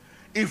hunger.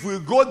 If we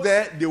go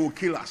there, they will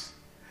kill us.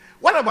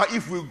 What about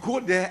if we go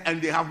there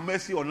and they have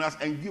mercy on us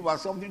and give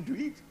us something to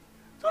eat?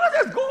 So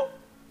let us go.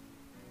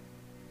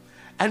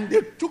 And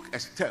they took a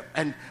step.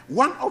 And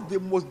one of the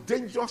most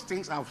dangerous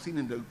things I've seen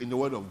in the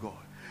Word of God,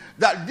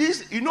 that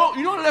these, you know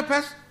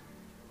lepers?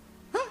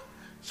 Huh?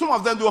 Some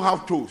of them don't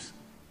have toes.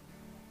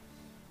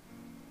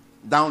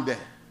 Down there.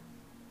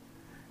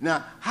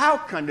 Now, how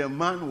can a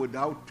man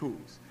without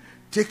toes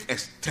take a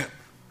step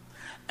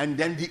and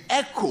then the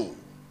echo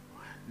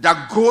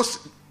that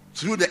goes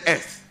through the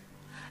earth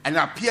and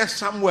appears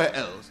somewhere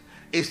else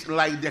is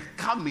like the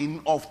coming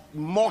of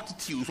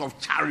multitudes of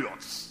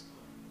chariots?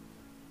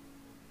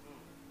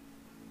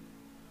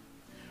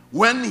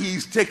 When he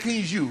is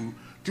taking you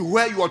to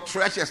where your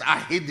treasures are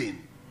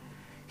hidden,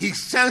 he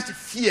sends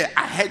fear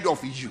ahead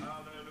of you.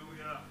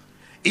 Hallelujah.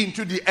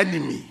 Into the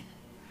enemy.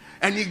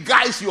 And he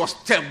guides your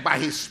step by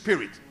his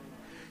spirit.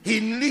 He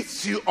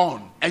leads you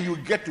on and you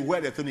get to where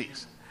the thing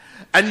is.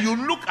 And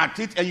you look at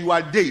it and you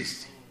are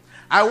dazed.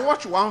 I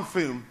watched one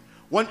film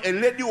when a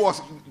lady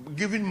was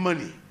giving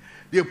money.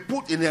 They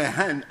put in her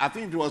hand, I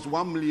think it was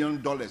 $1 million.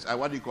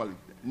 What do you call it?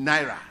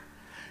 Naira.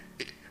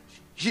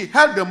 She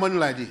held the money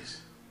like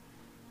this.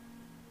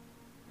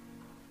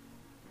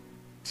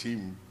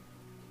 Team.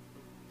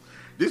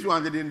 This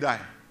one didn't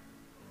die.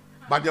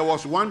 But there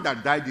was one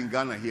that died in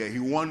Ghana here. He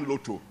won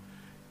lotto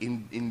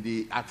in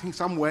the, I think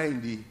somewhere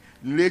in the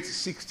late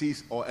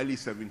 60s or early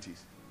 70s.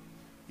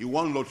 He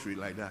won lottery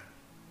like that.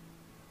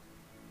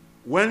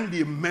 when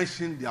they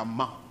mentioned the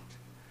amount,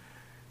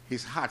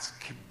 his heart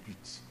skipped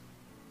beat.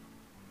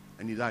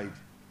 And he died.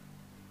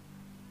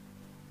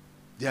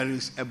 There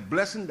is a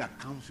blessing that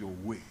comes your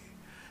way,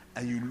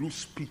 and you lose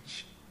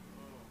speech.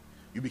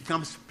 You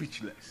become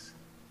speechless.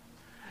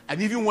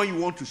 And even when you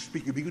want to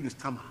speak, you begin to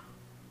stammer.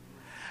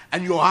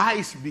 And your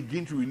eyes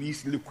begin to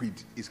release liquid.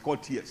 It's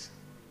called tears.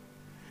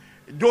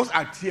 Those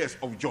are tears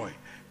of joy,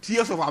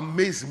 tears of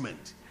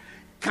amazement.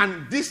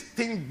 Can this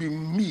thing be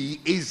me?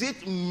 Is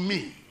it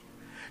me?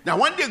 Now,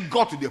 when they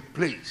got to the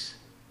place,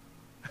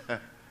 there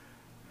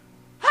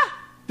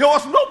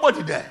was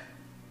nobody there.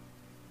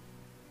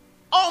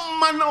 All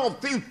manner of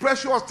things,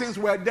 precious things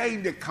were there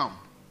in the camp.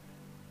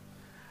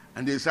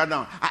 And they sat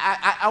down.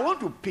 I want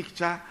to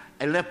picture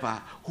a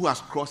leper who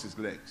has crossed his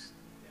legs.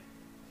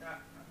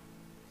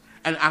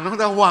 And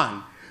another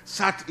one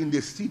sat in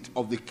the seat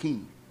of the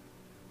king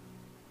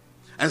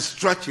and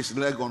stretched his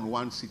leg on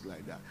one seat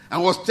like that.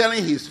 And was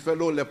telling his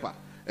fellow leper,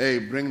 hey,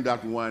 bring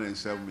that wine and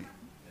serve me.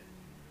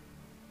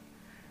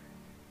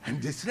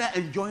 And they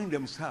started enjoying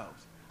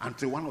themselves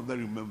until one of them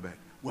remembered,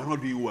 we're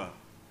not doing well.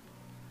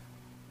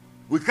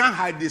 We can't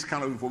hide this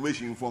kind of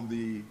information from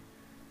the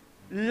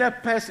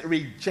lepers.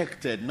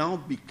 Rejected now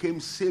became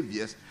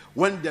saviors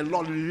when the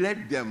Lord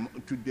led them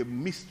to the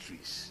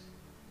mysteries.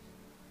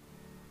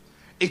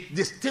 It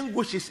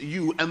distinguishes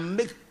you and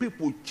makes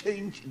people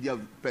change their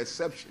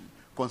perception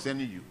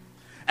concerning you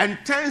and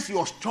turns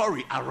your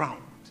story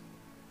around.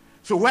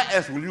 So where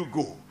else will you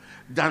go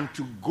than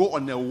to go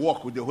on a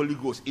walk with the Holy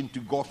Ghost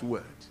into God's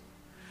word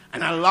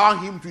and allow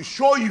him to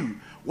show you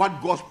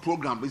what God's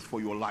program is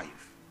for your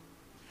life?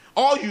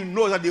 All you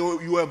know is that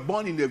you were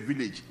born in a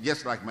village,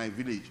 just like my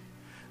village.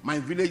 My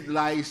village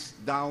lies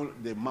down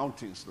the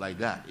mountains like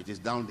that. It is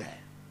down there.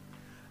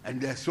 And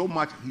there's so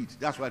much heat.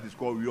 That's why it is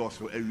called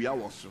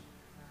Riawoso.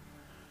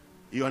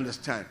 You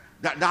understand?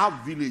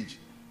 That village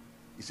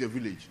is a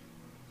village.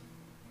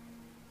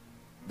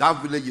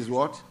 That village is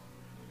what?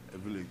 A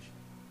village.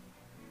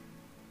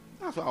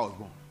 That's why I was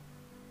born.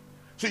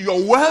 So your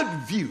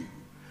worldview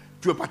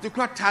to a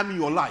particular time in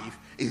your life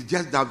is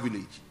just that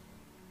village.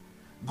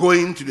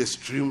 Going to the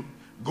stream,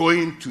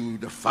 going to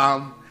the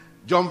farm,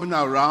 jumping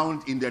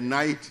around in the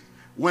night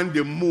when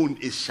the moon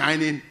is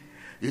shining.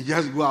 You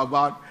just go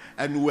about,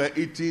 and we're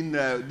eating.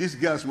 These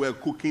girls were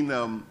cooking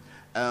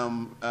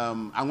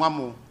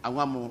anwamo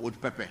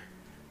with pepper.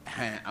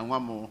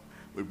 Anwamo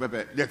with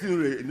pepper. They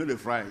think they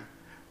fry,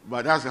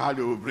 but that's how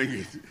they will bring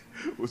it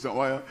with some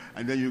oil.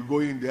 And then you go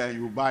in there and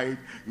you buy it.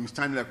 You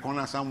stand in a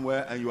corner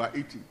somewhere and you are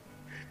eating.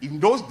 In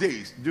those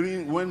days,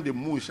 when the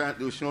moon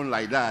shone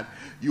like that,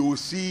 you will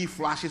see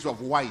flashes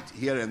of white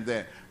here and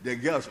there. The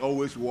girls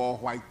always wore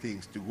white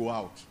things to go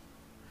out.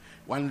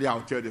 One day I'll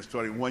tell the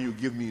story when you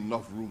give me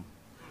enough room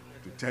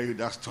to tell you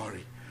that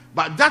story.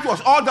 But that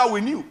was all that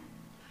we knew.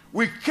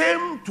 We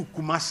came to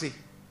Kumasi,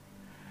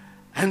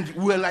 and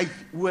we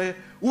were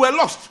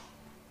lost.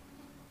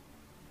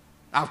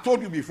 I've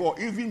told you before,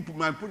 even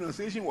my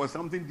pronunciation was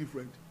something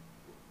different.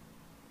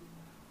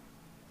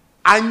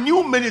 I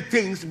knew many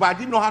things, but I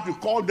didn't know how to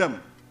call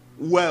them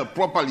well,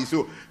 properly.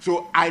 So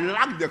I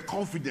lacked the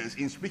confidence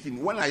in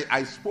speaking. When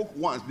I spoke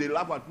once, they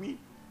laughed at me.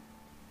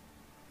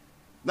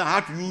 Now I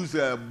had to use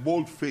a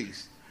bold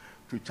face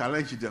to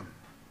challenge them.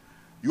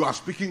 You are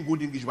speaking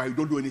good English, but you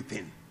don't do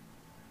anything.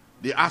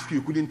 They ask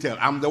you couldn't tell.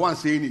 I'm the one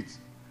saying it.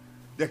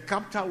 The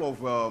capital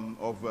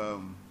of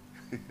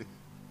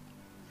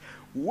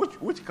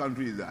which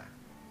country is that?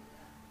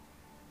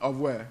 Of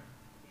where?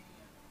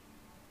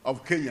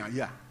 Of Kenya,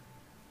 yeah.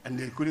 And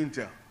they couldn't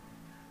tell.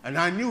 And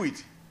I knew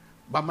it.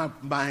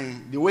 But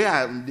the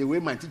way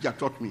my teacher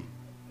taught me.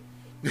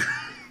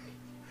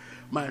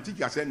 My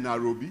teacher said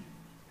Nairobi.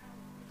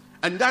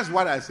 And that's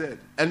what I said.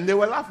 And they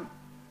were laughing.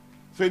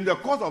 So in the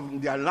course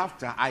of their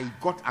laughter, I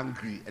got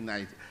angry and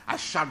I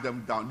shut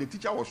them down. The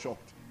teacher was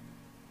shocked.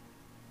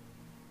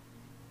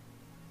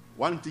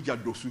 One teacher,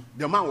 Dosu,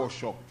 the man was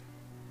shocked.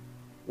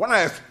 When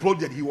I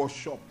exploded, he was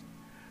shocked.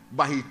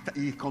 But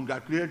he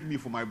congratulated me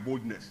for my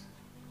boldness.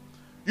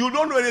 You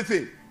don't know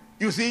anything.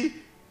 You see,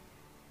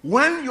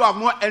 when you have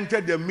not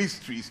entered the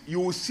mysteries,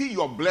 you will see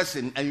your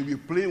blessing and you'll be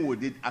playing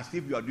with it as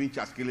if you are doing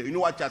chaskele. You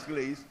know what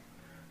chaskele is?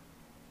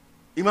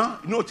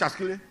 Ima, you know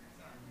chaskele?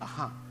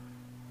 Uh-huh.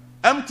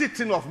 Empty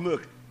tin of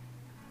milk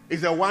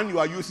is the one you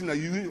are using. You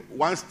use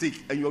one stick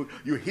and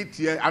you hit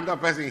here, another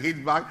person hits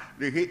back.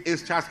 They hit.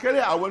 It's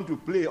chaskele I went to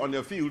play on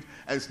the field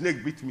and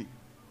snake bit me.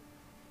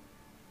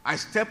 I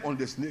stepped on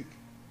the snake.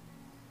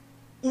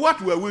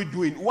 What were we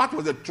doing? What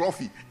was the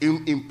trophy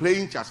in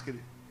playing chaskele?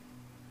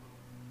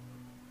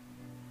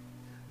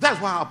 That's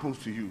what happens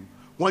to you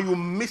when you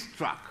miss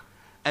track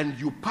and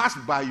you pass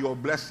by your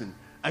blessing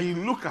and you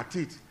look at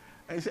it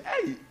and you say,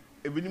 hey,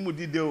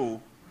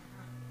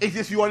 it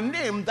is your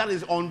name that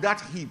is on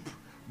that heap,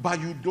 but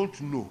you don't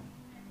know.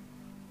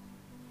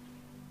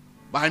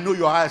 But I know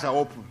your eyes are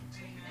opened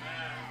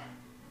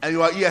and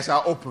your ears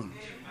are opened.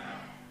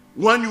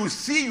 When you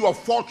see your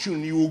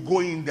fortune, you will go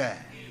in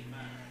there.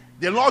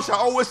 The Lord shall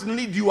always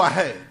lead you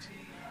ahead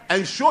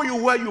and show you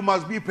where you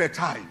must be per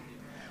time.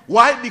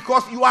 Why?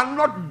 Because you are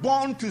not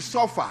born to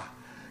suffer.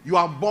 You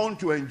are born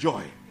to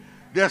enjoy.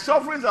 Their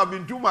sufferings have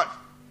been too much.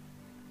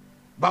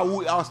 But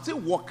we are still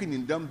walking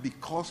in them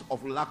because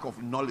of lack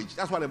of knowledge.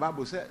 That's what the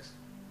Bible says.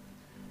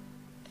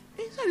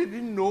 He said they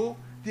didn't know.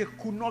 They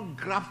could not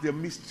grasp the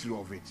mystery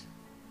of it.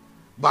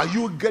 But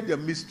you get the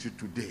mystery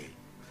today.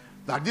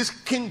 That this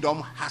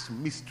kingdom has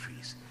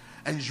mysteries.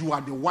 And you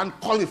are the one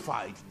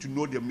qualified to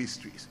know the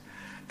mysteries.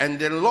 And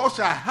the Lord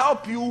shall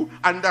help you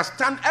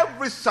understand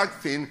every such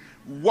thing.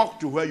 Walk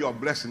to where your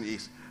blessing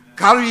is.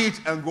 Carry it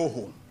and go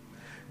home.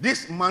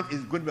 This month is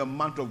going to be a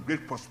month of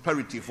great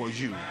prosperity for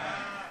you.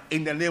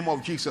 In the name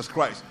of Jesus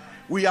Christ.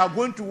 We are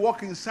going to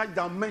walk in such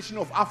dimension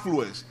of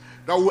affluence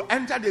that will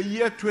enter the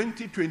year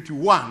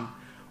 2021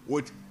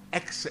 with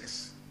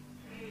excess.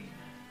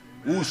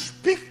 We'll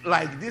speak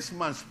like this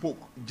man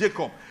spoke,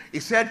 Jacob. He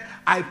said,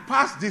 I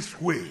passed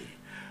this way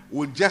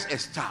with just a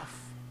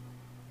staff.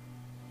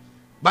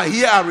 But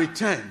here I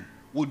return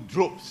with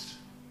droves,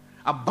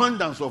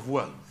 abundance of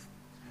wealth.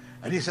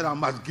 And he said, I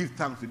must give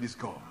thanks to this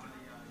God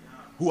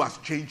who has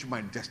changed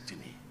my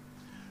destiny.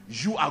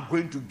 You are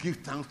going to give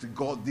thanks to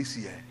God this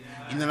year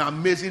in an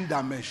amazing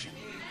dimension.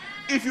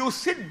 If you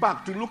sit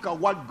back to look at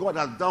what God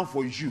has done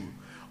for you,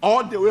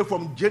 all the way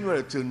from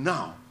January till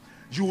now,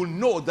 you will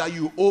know that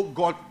you owe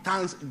God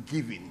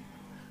thanksgiving,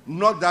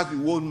 not that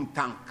you owe him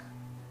thank.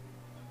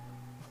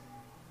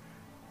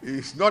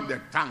 It's not the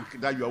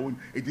thank that you are owing,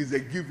 it is a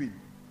giving.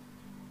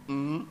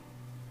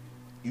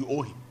 You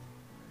owe him.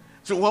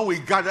 So when we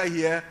gather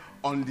here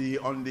on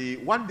the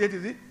what date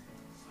is it?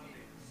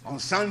 On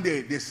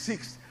Sunday, the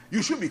 6th.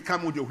 You should be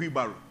coming with your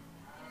wheelbarrow.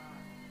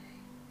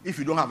 If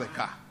you don't have a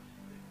car.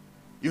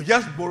 You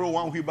just borrow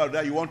one wheelbarrow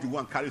that you want to go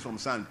and carry some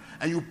sand.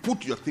 And you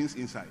put your things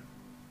inside.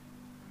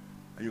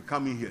 And you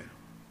come in here.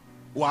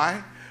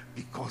 Why?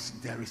 Because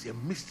there is a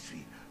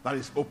mystery that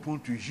is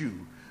open to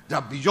you.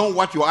 That beyond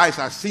what your eyes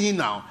are seeing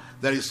now,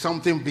 there is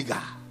something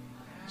bigger.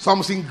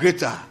 Something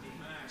greater.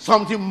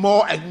 Something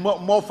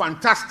more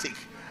fantastic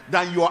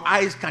than your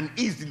eyes can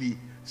easily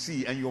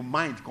see and your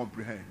mind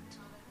comprehend.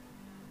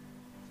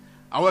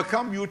 I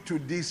welcome you to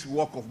this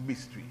walk of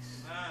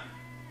mysteries.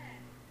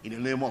 In the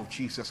name of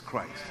Jesus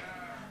Christ.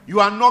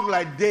 You are not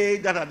like they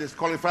that are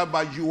disqualified,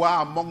 but you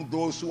are among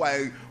those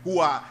who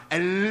are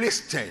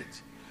enlisted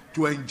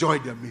to enjoy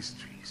the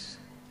mysteries.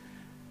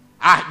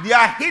 They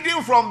are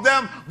hidden from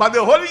them, but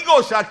the Holy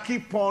Ghost shall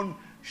keep on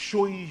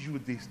showing you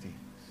these things.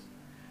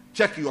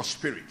 Check your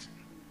spirit,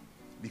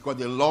 because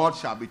the Lord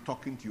shall be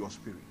talking to your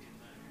spirit.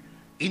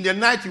 In the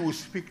night he will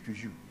speak to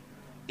you.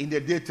 In the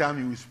daytime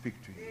he will speak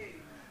to you.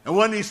 And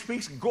when he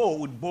speaks, go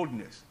with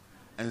boldness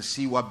and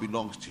see what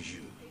belongs to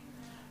you.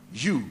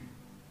 You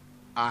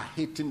are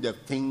hitting the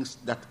things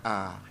that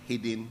are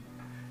hidden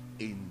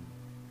in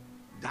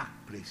dark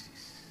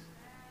places.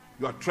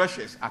 Your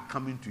treasures are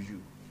coming to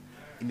you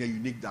in a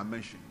unique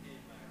dimension.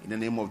 In the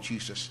name of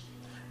Jesus.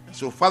 And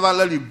so, Father,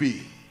 let it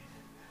be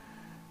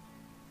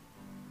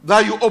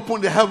that you open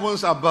the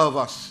heavens above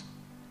us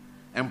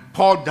and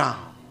pour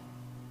down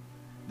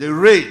the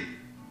rain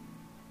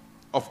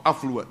of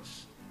affluence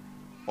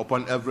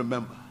upon every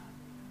member.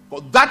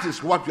 But that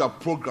is what you have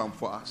programmed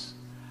for us.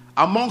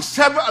 Among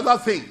several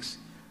other things,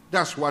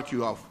 that's what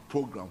you have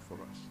programmed for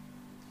us.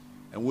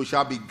 And we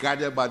shall be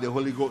guided by the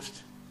Holy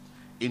Ghost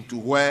into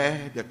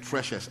where the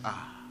treasures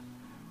are,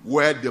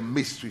 where the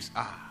mysteries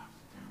are,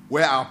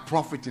 where our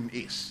profiting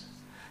is.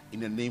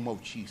 In the name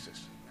of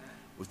Jesus.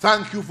 We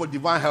thank you for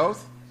divine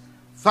health.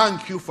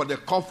 Thank you for the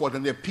comfort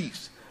and the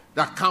peace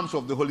that comes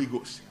of the Holy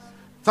Ghost.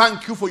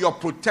 Thank you for your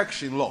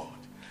protection, Lord,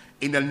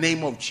 in the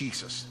name of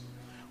Jesus.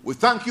 We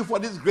thank you for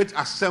this great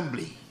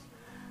assembly.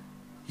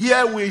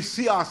 Here we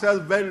see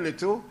ourselves very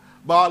little,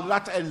 but our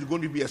latter end is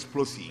going to be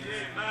explosive.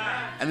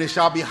 Amen. And it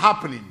shall be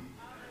happening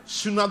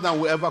sooner than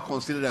we ever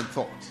considered and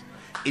thought.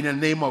 In the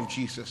name of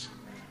Jesus.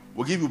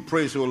 We give you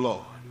praise, O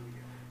Lord.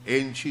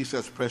 In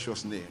Jesus'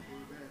 precious name.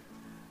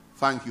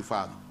 Thank you,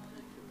 Father.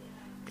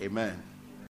 Amen.